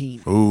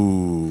 16.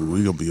 Ooh,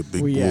 he gonna be a big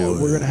boy. Yeah,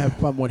 we're gonna have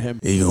fun with him.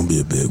 He gonna be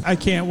a big. I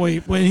can't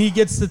wait. When he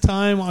gets the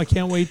time, I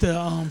can't wait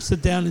to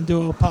sit down and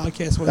do a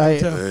podcast with him,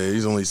 too. Hey,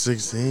 he's only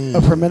 16.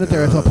 For a minute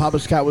there, I thought Papa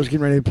Scott was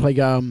getting ready to play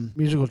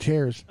musical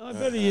chairs. I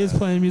bet he is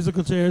playing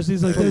musical chairs.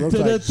 He's like... Shout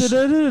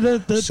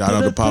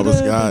out to Papa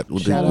Scott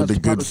with the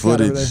good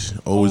footage.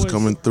 Always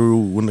coming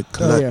through in the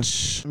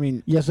clutch. I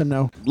mean, yes and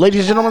no.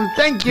 Ladies and gentlemen,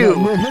 thank you.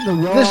 You're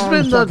hitting the This has wrong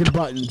been the fucking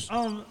buttons. I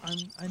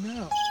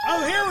know.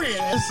 Oh, here he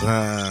is.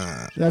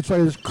 That's why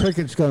there's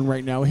crickets going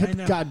right now. Hit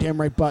the goddamn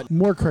right button.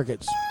 More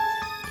crickets.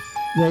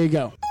 There you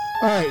go.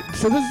 All right,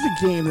 so this is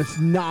a game that's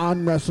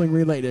non-wrestling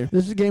related.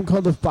 This is a game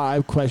called the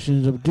 5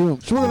 Questions of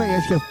Doom. So we're going to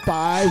ask you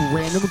 5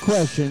 random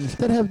questions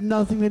that have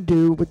nothing to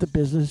do with the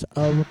business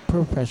of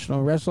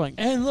professional wrestling.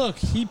 And look,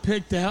 he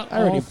picked out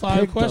all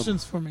 5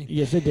 questions for me.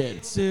 Yes, I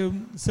did. So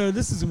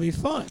this is going to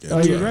be fun.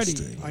 Are you ready?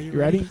 Are you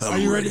ready? Are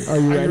you ready? Are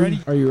you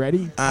ready? Are you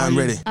ready? I'm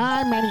ready.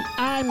 I'm ready.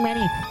 I'm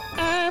ready.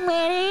 I'm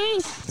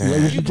ready. Yeah.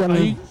 Ladies and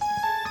gentlemen.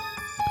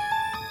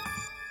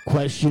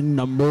 Question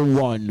number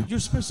 1. You're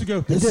supposed to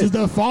go, this is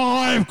the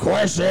 5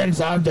 questions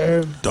of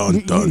doom. Dun,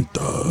 dun,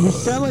 dun. You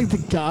sound like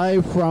the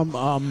guy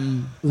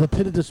from The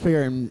Pit of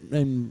Despair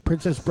and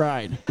Princess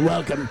Bride.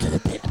 Welcome to the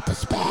Pit of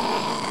Despair.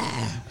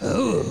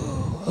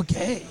 Oh,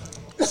 okay.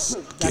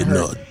 Getting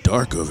all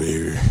dark over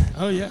here.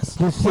 Oh, yes.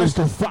 This is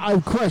the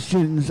 5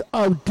 questions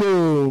of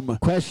doom.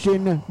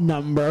 Question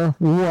number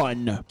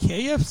 1.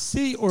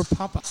 KFC or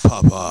Popeye?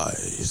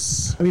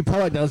 Popeyes. I mean,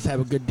 Popeye does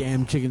have a good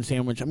damn chicken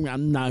sandwich.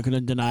 I'm not going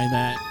to deny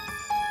that.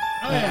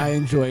 Oh, yeah. I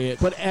enjoy it.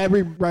 But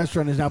every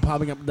restaurant is now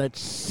popping up with that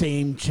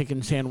same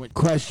chicken sandwich.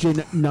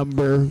 Question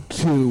number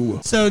 2.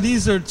 So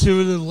these are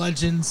 2 of the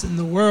legends in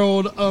the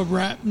world of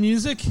rap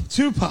music.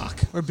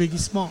 Tupac or Biggie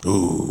Smalls?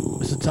 Ooh.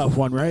 It's a tough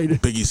one, right?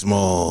 Biggie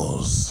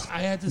Smalls.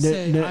 I had to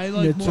say, I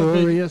like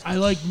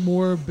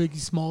more Biggie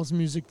Smalls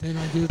music than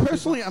I do.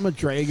 Personally, I'm a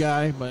Dre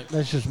guy, but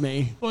that's just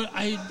me. But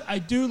I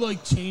do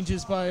like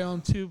changes by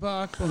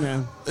Tupac.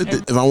 Yeah.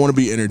 If I want to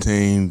be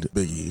entertained,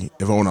 Biggie.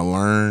 If I want to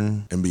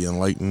learn and be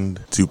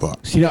enlightened, Tupac.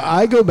 See, now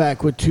I go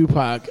back with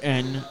Tupac,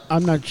 and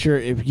I'm not sure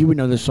if you would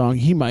know this song.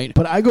 He might.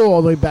 But I go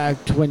all the way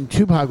back to when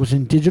Tupac was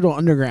in Digital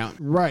Underground.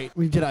 Right.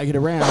 When he did I Get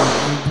Around,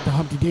 and he did the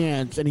Humpty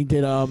Dance, and he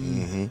did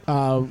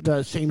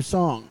the same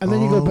song. And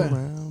then you go back.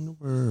 Around the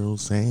world,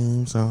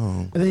 same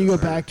song. And then you go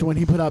back to when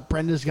he put out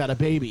Brenda's Got a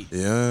Baby.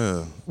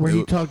 Yeah. Where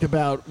he talked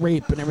about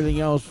rape and everything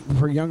else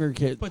for younger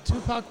kids. But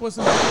Tupac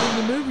wasn't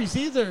in the movies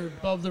either.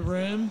 Above the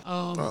Rim.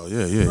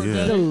 Yeah. He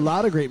did a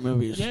lot of great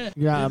movies.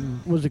 Yeah.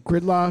 Was it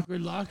Gridlock?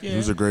 Gridlock, yeah. He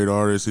was a great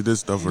artist. He did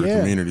stuff for the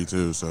community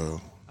too. So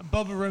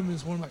Above the Rim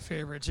is one of my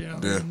favorites. You know.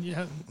 Yeah. I mean,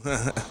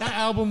 that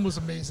album was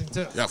amazing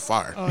too. yeah,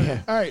 fire. Oh,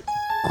 yeah. All right.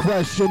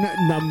 Question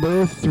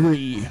number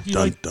 3.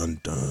 Dun.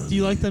 Do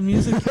you like that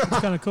music? It's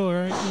kind of cool,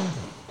 right? Yeah.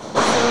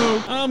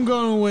 So I'm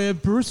going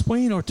with Bruce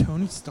Wayne or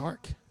Tony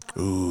Stark.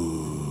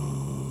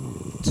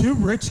 Ooh. 2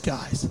 rich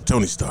guys.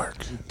 Tony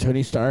Stark.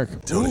 Tony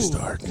Stark. Tony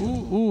Stark.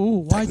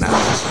 Ooh. Why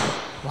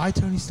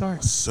Tony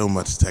Stark? So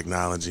much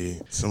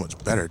technology. So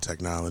much better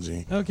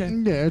technology. Okay.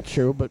 Yeah,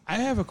 true, but I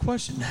have a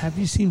question. Have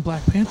you seen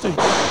Black Panther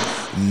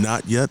yet?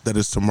 Not yet. That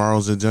is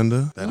tomorrow's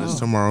agenda. That is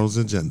tomorrow's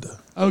agenda.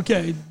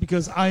 Okay,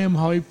 because I am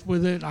hyped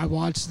with it. I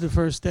watched the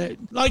first day.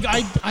 Like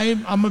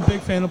I'm a big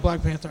fan of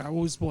Black Panther. I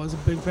always was a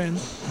big fan.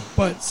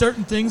 But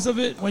certain things of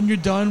it, when you're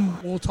done,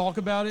 we'll talk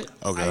about it.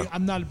 Okay.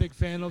 I'm not a big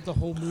fan of the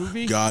whole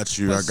movie. Got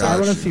you. But I I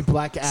want got to see you.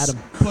 Black Adam.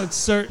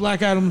 But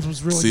Black Adams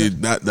was really See,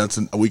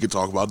 good. we could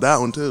talk about that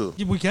one too.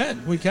 We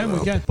can.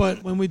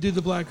 But when we do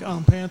the Black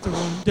Panther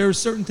one, there are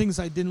certain things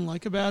I didn't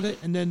like about it,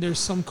 and then there's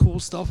some cool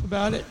stuff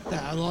about it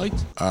that I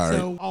liked. All right.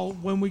 So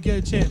when we get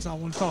a chance, I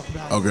want to talk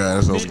about it. Okay,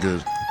 that sounds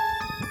good.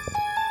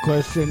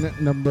 Question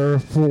number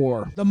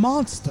 4. The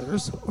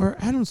Monsters or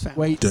Addams Family.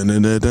 Wait. Dun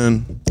dun dun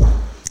dun.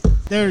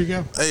 There you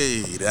go. Hey,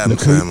 the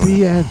Addams Family.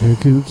 Yeah, they're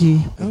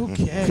kooky.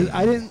 Okay.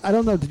 I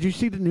don't know. Did you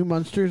see the new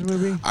Monsters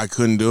movie? I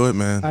couldn't do it,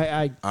 man.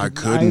 I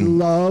couldn't. I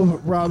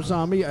love Rob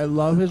Zombie. I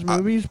love his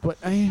movies, but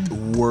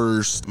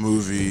Worst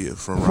movie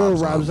from for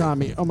Rob Rob Zombie.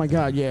 Zombie. Oh my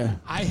God, yeah.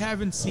 I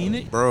haven't seen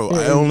it. Bro, Yeah,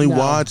 I only no.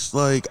 watched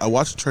I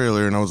watched the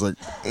trailer and I was like,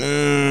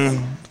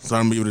 so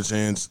I'm gonna give it a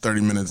chance.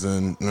 30 minutes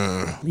in,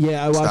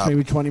 Yeah, I watched Stop.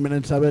 maybe 20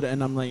 minutes of it,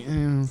 and I'm like,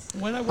 When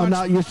I I'm watched,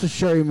 not used to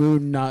Sherry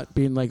Moon not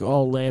being like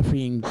all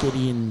laughy and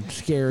giddy and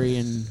scary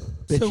and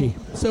bitchy.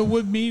 so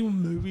with me, with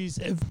movies,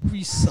 if the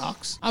movie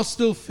sucks, I'll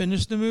still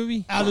finish the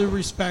movie out of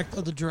respect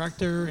of the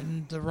director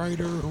and the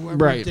writer,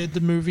 whoever Right. did the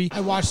movie.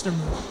 I watched the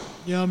movie.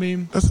 You know what I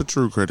mean? that's a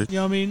true critic. You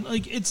know what I mean?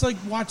 Like, it's like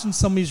watching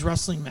somebody's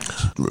wrestling match.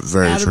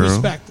 Very Out true. of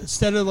respect.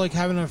 Instead of like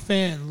having a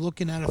fan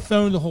looking at a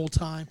phone the whole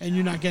time and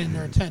you're not getting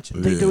their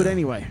attention. They do it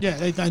anyway. Yeah,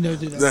 I know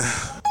they do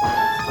that.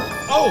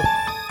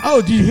 Oh,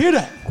 did you hear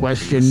that?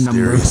 Question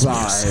number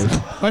Mysterious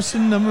 5.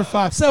 Question number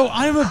 5. So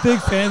I'm a big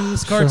fan of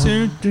this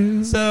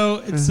cartoon.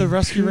 So it's the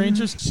Rescue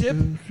Rangers, Chip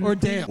or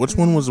Dale? Which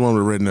one was the one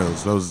with red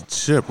nose? That was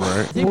Chip, I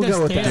right? think We'll that's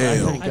go with Dale.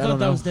 Dale. I I thought don't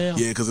that know. was Dale.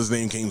 Yeah, because his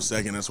name came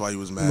second. That's why he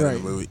was mad Right.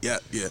 in the movie. Yeah.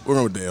 We're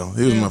going with Dale.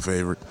 He was my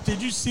favorite.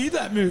 Did you see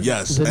that movie?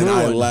 Yes, The and new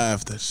I one.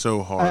 laughed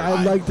so hard.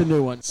 I like the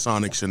new one.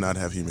 Sonic should not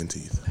have human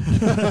teeth.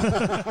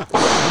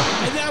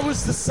 And that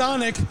was the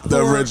Sonic.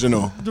 The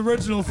original. The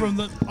original from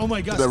the. Oh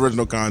my gosh. The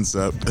original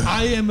concept.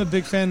 I am a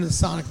big fan of the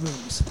Sonic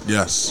movies.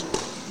 Yes.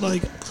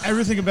 Like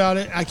everything about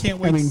it. I can't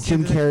wait. I mean, to see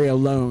Jim the- Carrey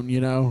alone,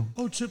 you know.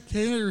 Oh, Chip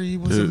Taylor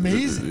was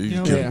amazing. He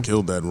You know? Yeah.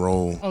 killed that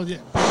role. Oh yeah.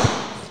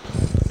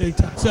 Big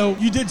time. So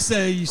you did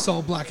say you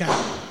saw Black Adam.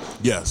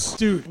 Yes.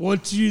 Dude,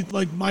 what you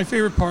like? My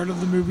favorite part of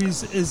the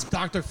movies is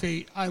Dr.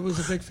 Fate. I was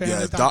a big fan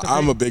Yeah, of Dr. Fate.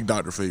 I'm a big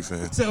Dr. Fate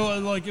fan. So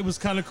like, it was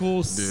kind of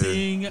cool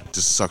seeing.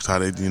 Just sucks how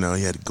they,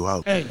 he had to go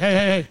out.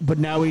 Hey! But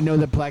now we know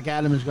that Black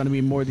Adam is going to be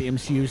more the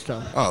MCU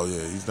stuff. Oh yeah,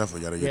 he's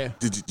definitely got to get.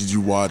 Yeah. Did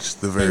you watch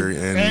the very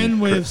end?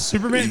 And with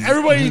Superman,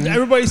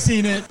 everybody's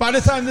seen it. By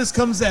the time this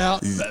comes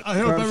out, I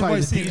hope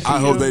everybody's seen it. I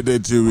hope they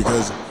did too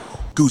because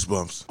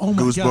Goosebumps. Oh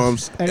my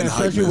Goosebumps And and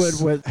especially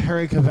hypeness. with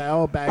Henry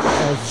Cavill back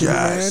as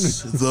Yes,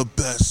 Superman. the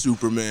best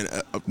Superman.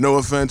 No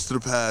offense to the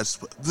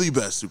past, but the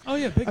best Superman. Oh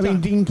yeah, big I mean,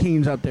 time. Dean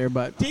Keene's up there,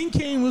 but... Dean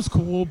Cain was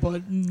cool,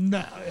 but no,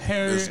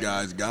 Harry. This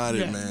guy's got it,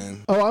 Yeah.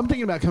 man. Oh, I'm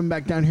thinking about coming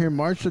back down here in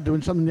March. They're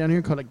doing something down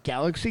here called a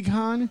Galaxy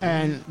Con,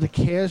 and the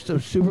cast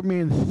of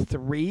Superman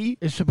 3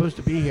 is supposed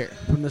to be here.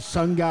 From the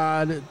Sun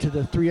God to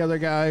the 3 other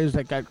guys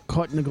that got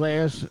caught in the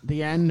glass at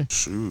the end.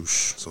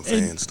 Shoosh, some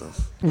fan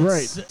stuff.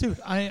 Right. Dude,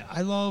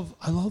 I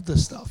love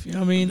this stuff. You know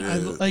what I mean?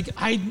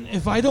 Yeah.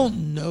 If I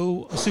don't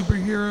know a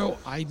superhero,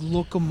 I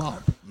look them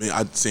up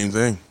Same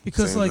thing.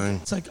 because Same thing.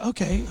 it's like,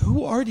 okay,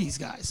 who are these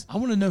guys? I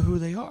want to know who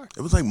they are.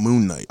 It was like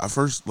Moon Knight. I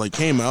first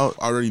came out,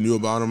 I already knew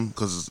about him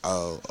because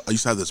I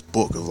used to have this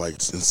book of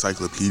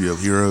encyclopedia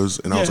of heroes,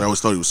 and I always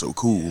thought he was so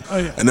cool. Oh,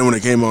 yeah. And then when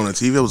it came on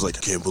TV, I was like,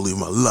 I can't believe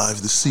my life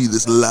to see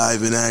this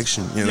live in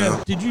action. You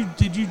know? Yeah.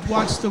 Did you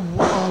watch the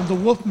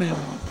Wolfman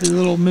one? The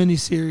little mini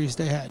series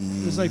they had.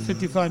 It was like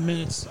 55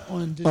 minutes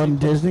on Disney. On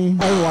Disney?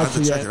 I haven't I have watched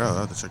to it check yet. it out. I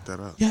have to check that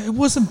out. Yeah, it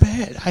wasn't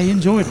bad. I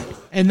enjoyed it,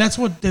 and that's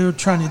what they were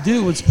trying to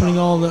do. Was putting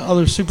all the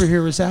other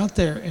superheroes out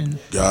there and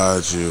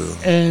Got you.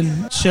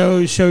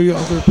 show you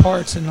other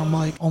parts. And I'm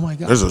like, oh my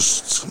god. There's a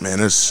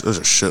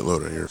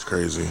shitload of here. It's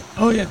crazy.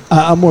 Oh yeah.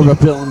 I'm more of a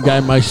villain guy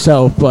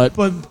myself, but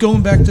But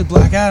going back to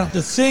Black Adam,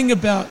 the thing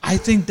about I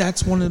think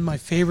that's one of my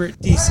favorite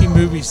DC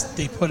movies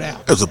they put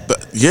out. That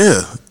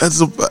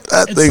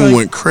It's thing like-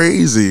 went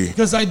crazy.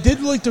 Because I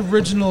did like the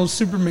original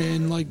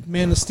Superman, like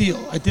Man of Steel.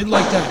 I did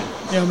like that.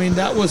 You know what I mean?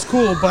 That was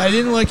cool, but I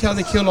didn't like how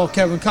they killed off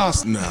Kevin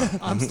Costner. No.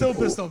 I'm still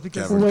pissed off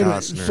because Kevin wait a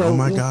minute. Costner. So Oh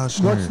my gosh.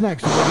 what's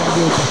next? Are they going to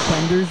do a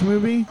Defenders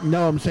movie?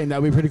 No, I'm saying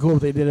that would be pretty cool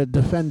if they did a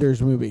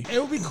Defenders movie. it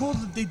would be cool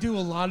that they do a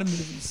lot of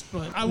movies,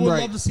 but I would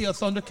Right. love to see a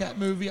Thundercat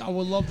movie. I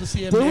would love to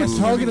see a They were Mask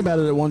talking movie. about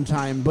it at one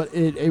time, but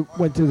it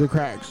went through the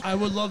cracks. I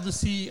would love to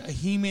see a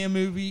He-Man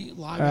movie,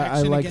 live I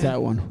action like again.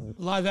 that one.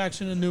 Live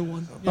action, a new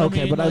one. You know what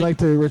Okay, I mean? but I like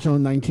the original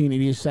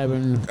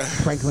 1987,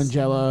 Frank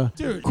Langella,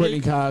 Dude,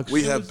 Courtney Cox.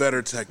 We have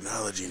better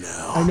technology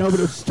now. I know, but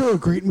it was still a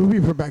great movie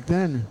for back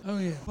then. Oh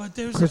yeah, but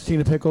there's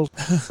Christina Pickles.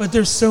 But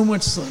there's so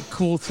much like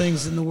cool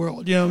things in the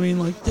world. You know what I mean?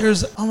 Like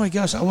there's oh my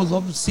gosh, I would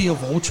love to see a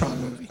Voltron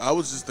movie. I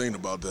was just thinking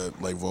about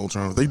that, like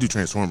Voltron. If they do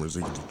Transformers,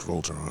 they could do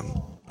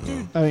Voltron.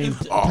 I mean,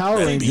 If- Power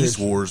that Rangers. Beast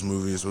Wars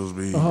movie is supposed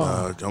to be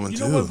coming You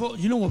too.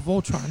 know what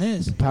Voltron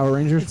is? Power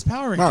Rangers. It's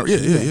Power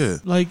Rangers. Yeah.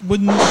 Like with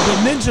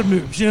ninja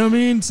moves, you know what I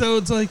mean? So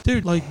it's like,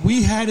 dude, like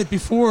we had it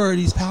before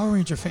these Power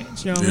Ranger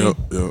fans, you know what I mean?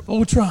 Yep.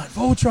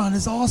 Voltron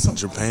is awesome.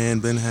 Japan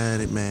been had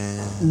it,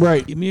 man.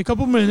 Right. Give me a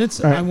couple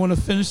minutes. All right. I want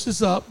to finish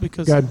this up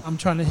because Good. I'm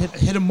trying to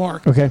hit a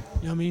mark. Okay. You know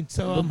what I mean?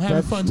 So I'm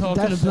having fun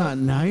talking That's about.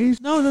 not nice.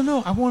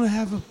 No. I want to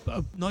have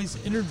a nice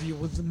interview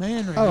with the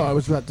man right Oh, now. I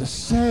was about to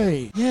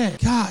say. Yeah,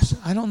 gosh,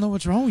 I don't know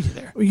what's wrong with you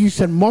there. You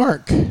said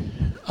Mark.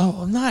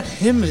 Oh, not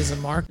him, is it,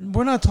 Mark?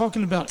 We're not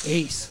talking about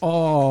Ace.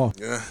 Oh,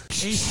 Yeah.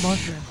 Ace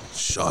Mushroom.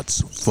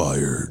 Shots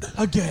fired.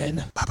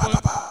 Again.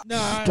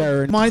 Nah,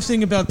 Darn. my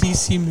thing about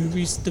DC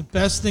movies, the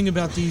best thing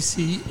about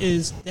DC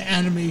is the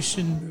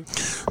animation movie.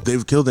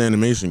 They've killed the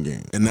animation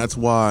game. And that's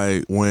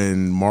why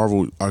when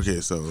Marvel... Okay,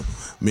 so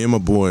me and my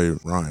boy,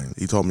 Ryan,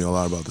 he told me a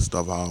lot about this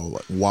stuff, how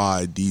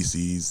why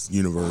DC's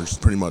universe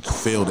pretty much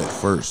failed at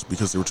first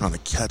because they were trying to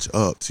catch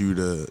up to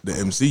the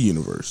MC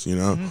universe, you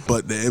know? Mm-hmm.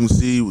 But the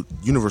MC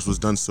universe was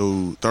done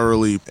so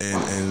thoroughly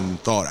and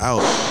thought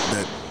out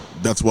that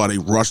that's why they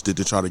rushed it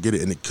to try to get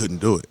it, and they couldn't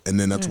do it. And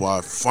then that's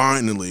why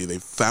finally they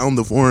found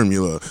the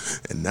formula,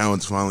 and now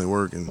it's finally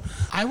working.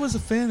 I was a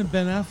fan of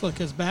Ben Affleck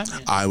as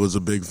Batman. I was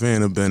a big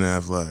fan of Ben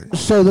Affleck.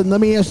 So then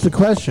let me ask the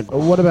question.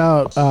 What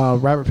about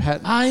Robert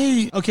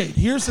Pattinson? Okay,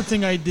 here's the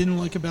thing I didn't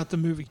like about the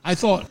movie. I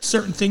thought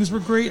certain things were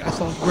great. I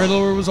thought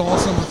Riddler was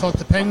awesome. I thought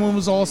the Penguin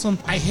was awesome.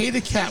 I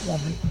hated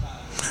Catwoman.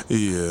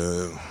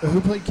 Yeah.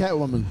 Who played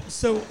Catwoman?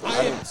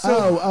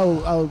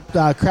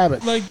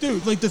 Kravitz. Like,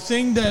 dude, like the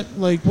thing that,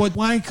 like, when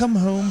I come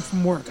home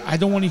from work, I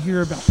don't want to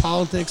hear about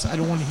politics. I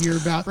don't want to hear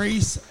about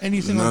race,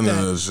 anything None like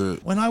that. of that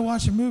shit. When I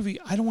watch a movie,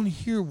 I don't want to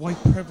hear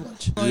white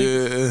privilege. Like,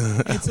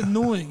 Yeah. it's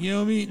annoying. You know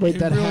what I mean? Wait, It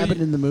that really-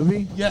 happened in the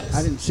movie? Yes.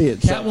 I didn't see it.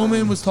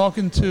 Catwoman was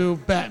talking to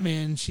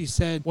Batman. She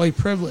said white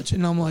privilege,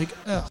 and I'm like,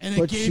 ugh. And it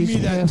But gave me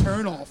she's that half-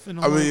 turn off. And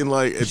I mean,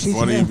 like, it's She's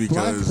funny half black,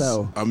 because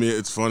though.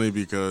 it's funny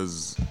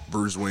because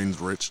Bruce Wayne's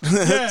rich,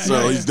 Yeah,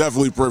 so yeah, he's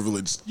definitely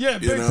privileged. yeah,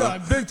 you know?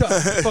 big time.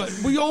 But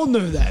we all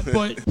know that.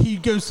 But he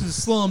goes to the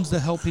slums to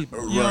help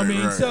people. You know what I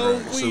mean? Right, So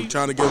right. we.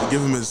 Trying to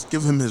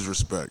give him his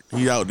respect.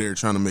 He out there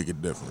trying to make a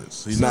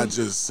difference. He's not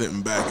just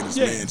sitting back in his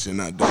Yeah. mansion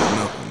not doing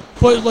nothing.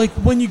 But like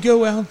when you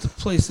go out to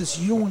places,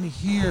 you don't want to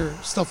hear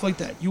stuff like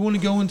that. You want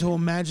to go into an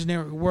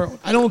imaginary world.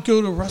 I don't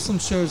go to wrestling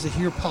shows to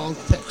hear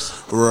politics,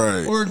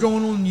 Right. or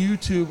going on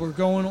YouTube or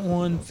going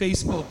on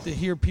Facebook to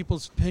hear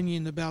people's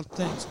opinion about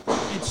things.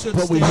 It should.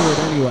 But we stay- hear it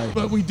anyway.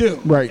 But we do.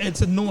 Right.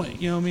 It's annoying.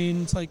 You know what I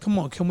mean? It's like, come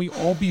on, can we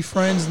all be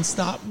friends and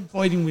stop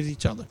fighting with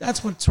each other?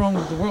 That's what's wrong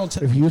with the world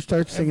today. If you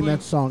start singing Everybody-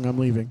 that song, I'm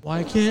leaving.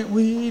 Why can't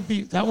we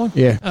be that one?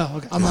 Yeah. Oh,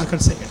 okay. I'm not gonna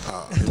sing it.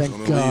 Thank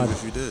Gonna God. leave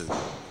if you did.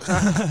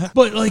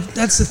 But like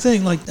that's the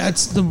thing. Like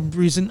that's the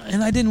reason.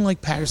 And I didn't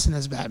like Patterson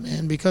as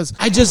Batman because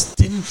I just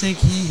didn't think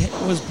he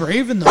was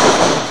brave enough.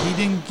 Like, he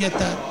didn't get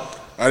that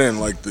I didn't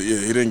like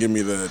he didn't give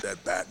me that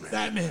Batman.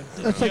 Batman. That's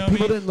You like know what I people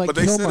mean? didn't like But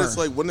they said Kilmer. it's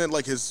like, wasn't it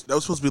like that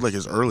was supposed to be like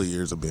his early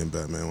years of being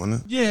Batman,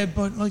 wasn't it? Yeah,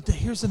 but like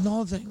here's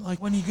another thing.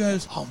 Like when he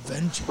goes, "Oh,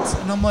 vengeance,"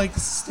 and I'm like,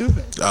 "This is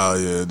stupid." Oh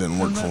yeah, it didn't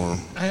work I'm for not-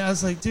 him. I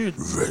was like, dude,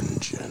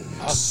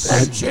 Vengeance.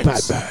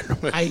 vengeance.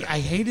 Batman. I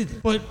hated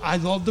it, but I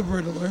loved the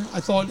Riddler. I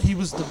thought he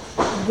was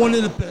one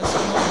of the best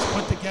villains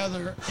put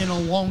together in a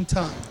long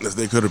time. If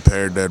they could have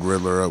paired that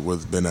Riddler up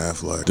with Ben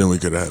Affleck, then we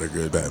could have had a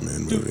good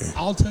Batman Dude, movie.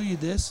 I'll tell you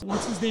this.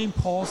 What's his name?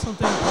 Paul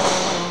something?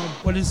 Paul,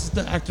 what is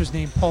the actor's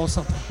name? Paul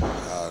something.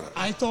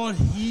 I thought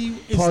he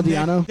is Paul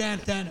Dano?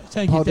 Dano.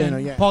 Thank Paul you, Dano,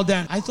 yeah. Paul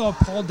Dano. I thought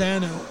Paul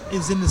Dano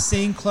is in the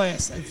same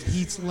class as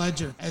Heath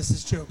Ledger as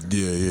his Joker.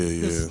 Yeah.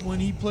 Because when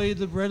he played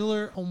the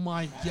Riddler, oh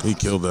my God. He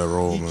killed that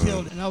role, He man.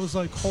 killed it. And I was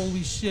like,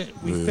 holy shit.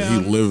 We Yeah,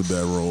 found he lived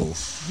that role.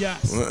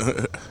 Yes.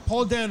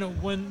 Paul Dano,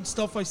 when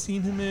stuff I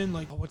seen him in,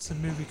 like, what's the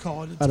movie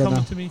called? It's I don't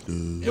coming know. to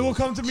me. It will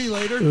come to me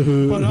later.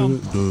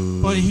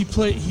 But he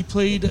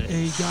played a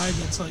guy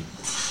that's like,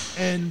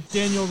 and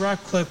Daniel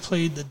Radcliffe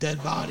played the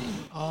dead body.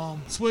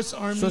 Swiss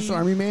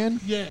Army Man?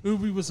 Yeah,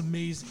 movie was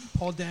amazing.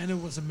 Paul Dano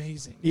was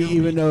amazing.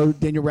 Even though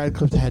Daniel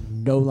Radcliffe had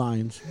no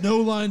lines. No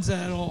lines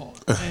at all,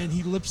 and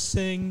he lip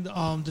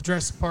synced the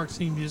Jurassic Park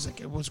theme music.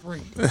 It was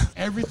great.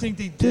 Everything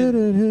they did.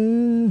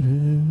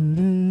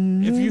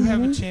 If you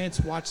have a chance,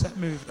 watch that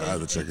movie. I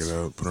have to check It's it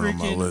out. Put it on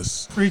my freaking-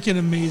 list. Freaking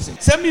amazing.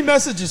 Send me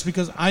messages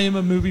because I am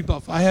a movie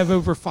buff. I have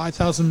over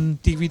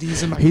 5,000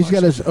 DVDs in my He's got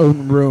collection. his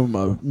own room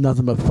of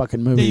nothing but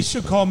fucking They movies.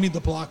 should call me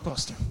the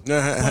Blockbuster.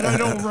 But I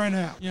don't run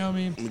out. You know what I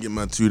mean? Let me get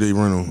my 2-day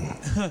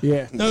rental.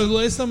 Yeah. No, the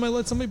last time I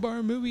let somebody borrow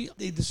a movie,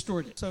 they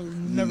destroyed it. So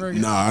never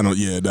again. Nah, I don't.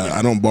 Yeah,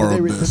 I don't borrow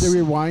Did this. they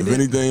rewind if it?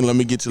 anything, let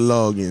me get your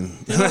login.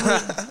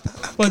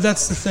 But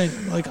that's the thing.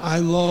 Like, I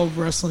love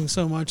wrestling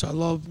so much. I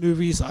love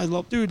movies.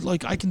 Dude,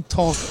 like, I can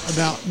talk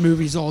about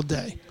movies all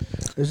day.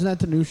 Isn't that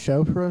the new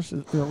show for us?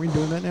 Are we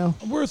doing that now?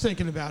 We're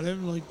thinking about it.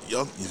 Like,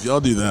 If y'all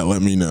do that,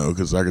 let me know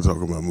because I can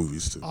talk about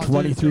movies too. I'll do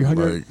it.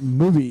 2,300 Like-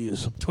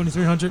 movies.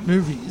 2,300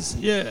 movies.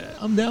 Yeah,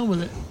 I'm down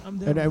with it. I'm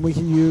down. And we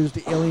can use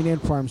the Alien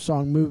Ant Farm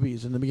song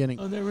movies in the beginning.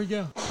 Oh, there we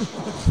go.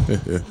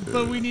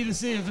 But we need to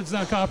see if it's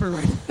not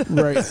copyrighted.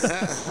 Right.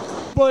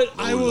 But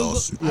I would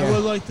lawsuit.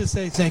 like to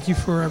say thank you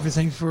for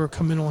everything for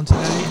coming on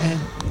today, and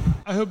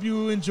I hope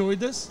you enjoyed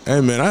this.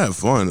 Hey man, I have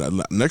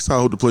fun. Next time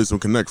I hope to play some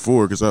Connect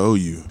 4 because I owe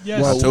you.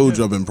 Yes. I told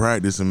you I've been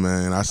practicing,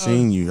 man. I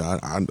seen you.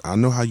 I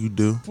know how you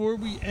do. Before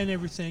we end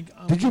everything,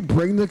 Did you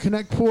bring the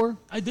Connect 4?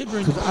 I did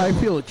bring. Because I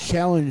feel a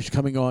challenge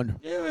coming on.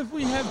 Yeah, if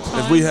we have time.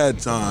 If we had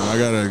time, I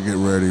gotta get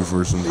ready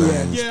for some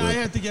things. Yeah, I but-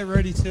 had to get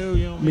ready too.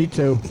 You know. Me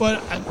too.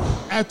 But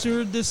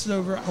after this is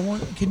over,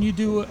 can you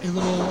do a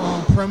little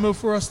promo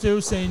for us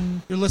too,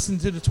 saying you're listening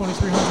to the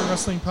 2300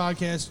 Wrestling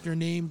Podcast, your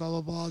name, blah,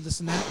 blah, blah,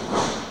 this and that.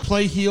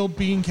 Play heel,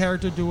 being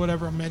character, do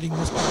whatever. I'm editing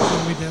this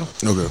button we do.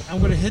 Okay. I'm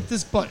going to hit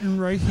this button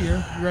right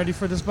here. You ready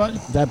for this button?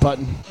 That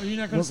button. Are you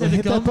not going to say the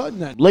hit gun? that button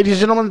then. Ladies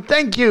and gentlemen,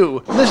 thank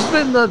you. This has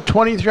been the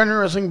 2300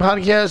 Wrestling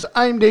Podcast.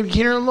 I'm Dave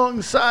Keener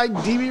alongside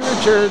DB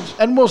Richards,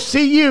 and we'll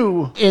see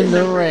you in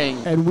the ring.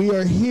 And we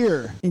are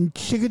here in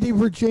Chicopee,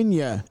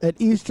 Virginia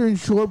at Eastern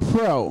Shore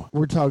Pro.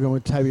 We're talking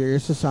with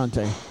Tiberius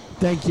Asante.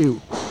 Thank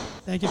you.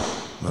 Thank you.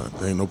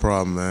 Ain't no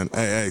problem, man.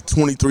 Hey,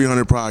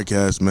 2300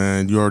 Podcast,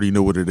 man. You already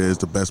know what it is,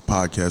 the best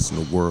podcast in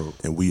the world.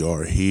 And we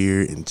are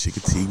here in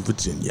Chicopee,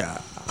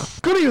 Virginia.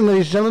 Good evening,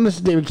 ladies and gentlemen. This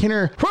is David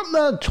Kinner from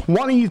the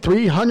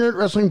 2300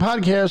 Wrestling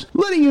Podcast,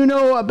 letting you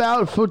know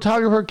about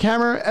photographer,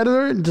 camera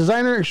editor, and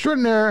designer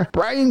extraordinaire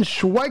Brian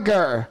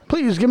Schweiker.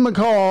 Please give him a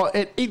call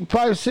at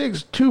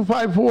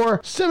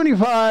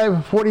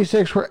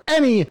 856-254-7546 for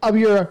any of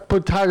your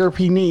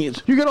photography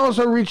needs. You can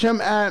also reach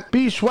him at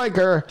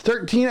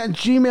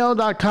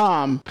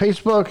bschweiker13@gmail.com.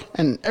 Facebook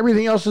and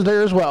everything else is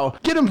there as well.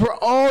 Get him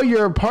for all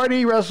your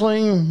party,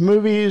 wrestling,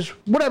 movies,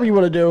 whatever you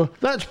want to do.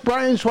 That's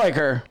Brian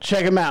Schweiker.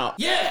 Check him out.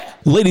 Yeah.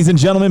 Ladies and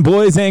gentlemen,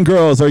 boys and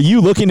girls, are you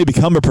looking to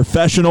become a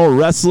professional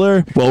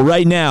wrestler? Well,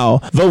 right now,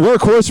 the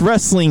Workhorse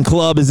Wrestling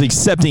Club is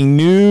accepting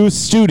new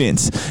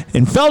students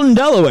in Felton,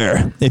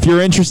 Delaware. If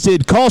you're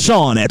interested, call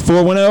Sean at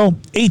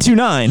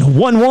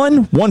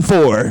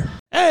 410-829-1114.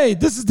 Hey,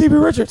 this is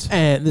DB Richards.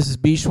 And this is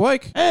B.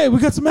 Schweik. Hey, we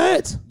got some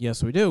ads.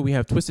 Yes, we do. We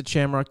have Twisted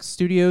Shamrock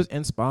Studios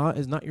and Spa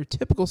is not your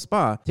typical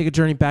spa. Take a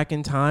journey back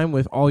in time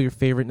with all your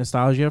favorite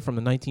nostalgia from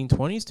the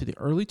 1920s to the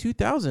early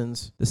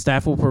 2000s. The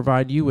staff will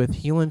provide you with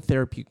healing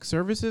therapeutic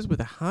services with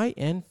a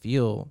high-end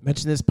feel.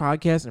 Mention this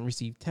podcast and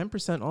receive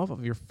 10% off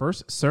of your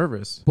first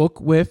service.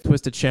 Book with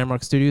Twisted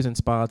Shamrock Studios and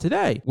Spa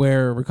today,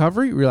 where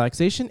recovery,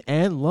 relaxation,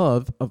 and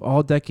love of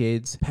all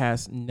decades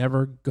past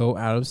never go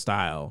out of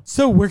style.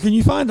 So where can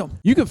you find them?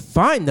 You can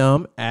find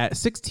them at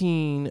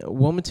 16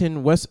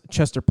 Wilmington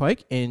Westchester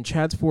Pike in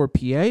Chadsford,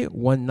 PA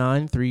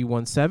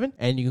 19317,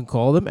 and you can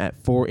call them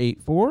at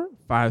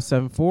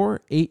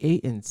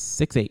 484-574-88 and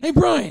 68. Hey,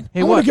 Brian.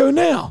 Hey, I what? want to go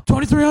now.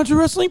 2300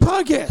 Wrestling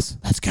Podcast.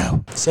 Let's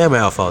go. Sam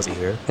Alfonsi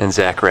here. And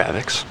Zach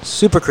Ravix.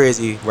 Super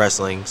Crazy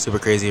Wrestling, Super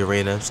Crazy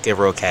Arena, Skid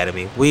Row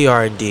Academy. We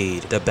are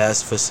indeed the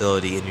best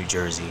facility in New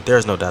Jersey.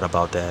 There's no doubt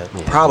about that.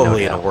 Yeah,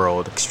 Probably no in the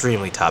world.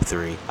 Extremely top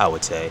 3, I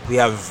would say. We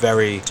have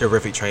very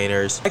terrific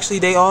trainers. Actually,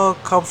 they all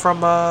come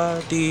from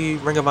the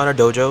Ring of Honor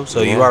dojo,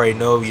 so you already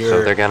know you're...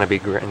 So they're going to be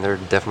great, and they're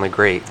definitely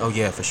great. Oh,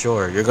 yeah, for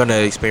sure. You're going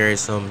to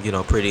experience some,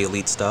 pretty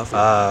elite stuff.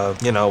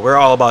 We're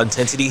all about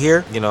intensity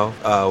here.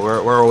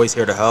 We're always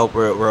here to help.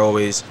 We're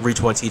always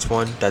reach one, teach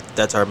one.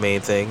 That's our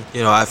main thing.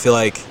 I feel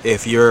like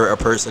if you're a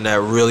person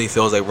that really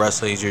feels like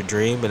wrestling is your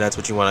dream and that's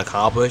what you want to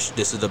accomplish,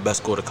 this is the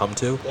best school to come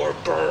to. Or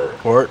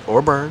burn.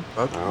 Or burn.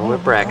 Okay.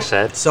 What Brack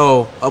said.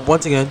 So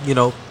once again,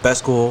 best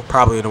school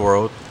probably in the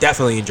world,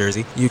 definitely in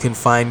Jersey. You can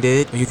find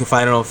it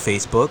on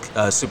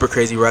Facebook, Super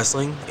Crazy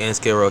Wrestling and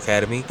Skid Row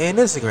Academy, and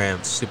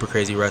Instagram, Super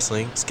Crazy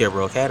Wrestling, Skid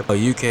Row Academy.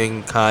 You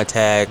can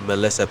contact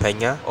Melissa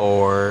Pena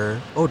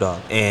or O-Dog,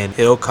 and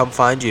he'll come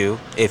find you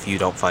if you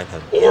don't find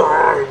him. Or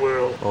I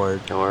will. Or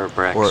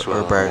Brax or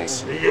will.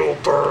 Brax. You'll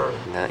burn.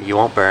 No, you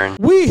won't burn.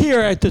 We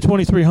here at the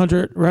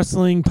 2300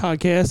 Wrestling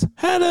Podcast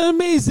had an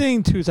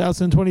amazing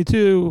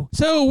 2022.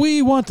 So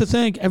we want to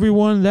thank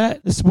everyone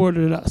that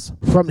supported us.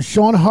 From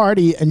Sean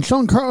Hardy and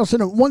Sean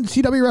Carlson at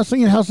 1CW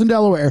Wrestling in Houston,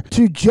 Delaware,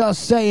 to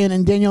Just Saying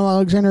and Daniel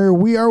Alexander,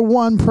 We Are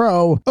One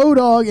Pro,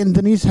 O-Dog and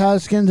Denise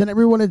Haskins, and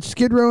everyone at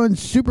Skid Row and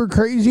Super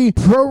Crazy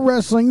Pro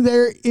Wrestling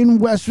there in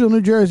Westville,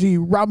 New Jersey,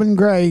 Robin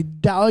Gray,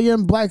 Dahlia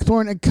and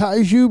Blackthorn at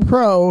Kaiju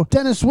Pro,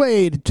 Dennis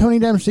Wade, Tony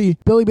Dempsey,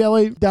 Billy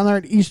Bailey down there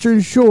at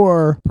Eastern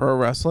Shore Pro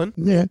Wrestling.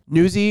 Yeah.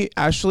 Newsy,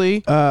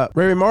 Ashley,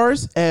 Ray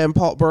Mars, and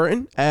Paul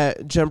Burton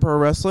at Gem Pro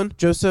Wrestling.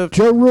 Joseph,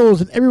 Joe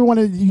Rules and everyone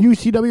at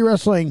UCW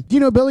Wrestling,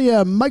 Dino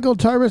Billia, Michael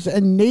Tarvis,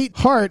 and Nate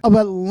Hart of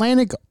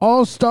Atlantic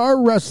All-Star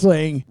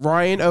Wrestling.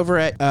 Ryan over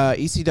at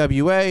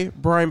ECWA,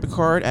 Brian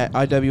Picard at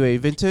IWA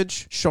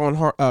Vintage, Sean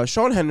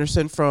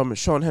Henderson from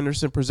Sean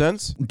Henderson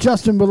Presents,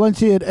 Justin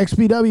Valencia at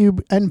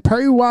XPW, and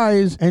Perry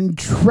Wise and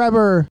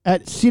Trevor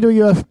at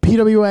CWF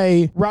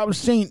PWA, Rob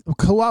Saint of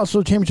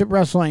Colossal Championship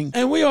Wrestling.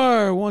 And we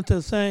want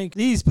to thank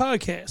these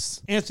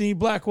podcasts. Anthony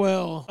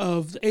Blackwell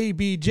of the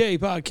ABJ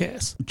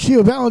Podcast.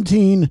 Chio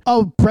Valentine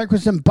of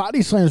Breakfast and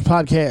Body Slams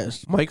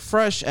Podcast. Mike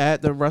Fresh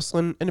at the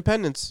Wrestling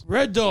Independence,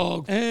 Red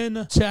Dog and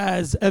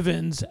Chaz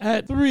Evans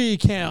at 3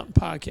 Count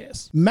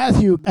Podcast.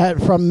 Matthew at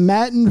From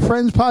Matt and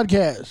Friends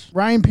Podcast.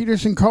 Ryan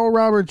Peterson, Carl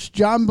Roberts,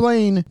 John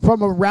Blaine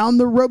from Around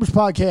the Ropes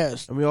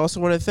Podcast. and we also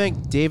want to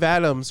thank Dave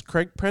Adams,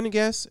 Craig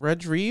Prendergast,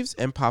 Reg Reeves,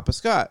 and Papa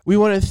Scott. We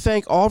want to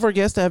thank all of our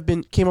guests that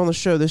came on the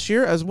show this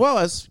year, as well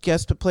as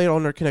guests that played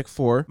on our Connect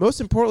 4.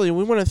 Most importantly,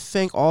 we want to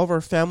thank all of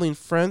our family and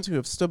friends who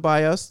have stood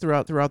by us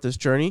throughout this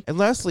journey. And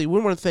lastly, we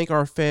want to thank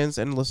our fans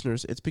and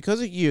listeners. It's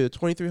because of you, the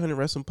 2300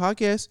 Wrestling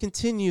Podcast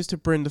continues to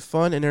bring the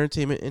fun and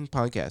entertainment in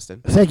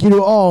podcasting. Thank you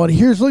to all, and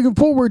here's looking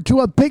forward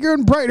to a bigger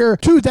and brighter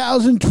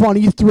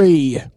 2023.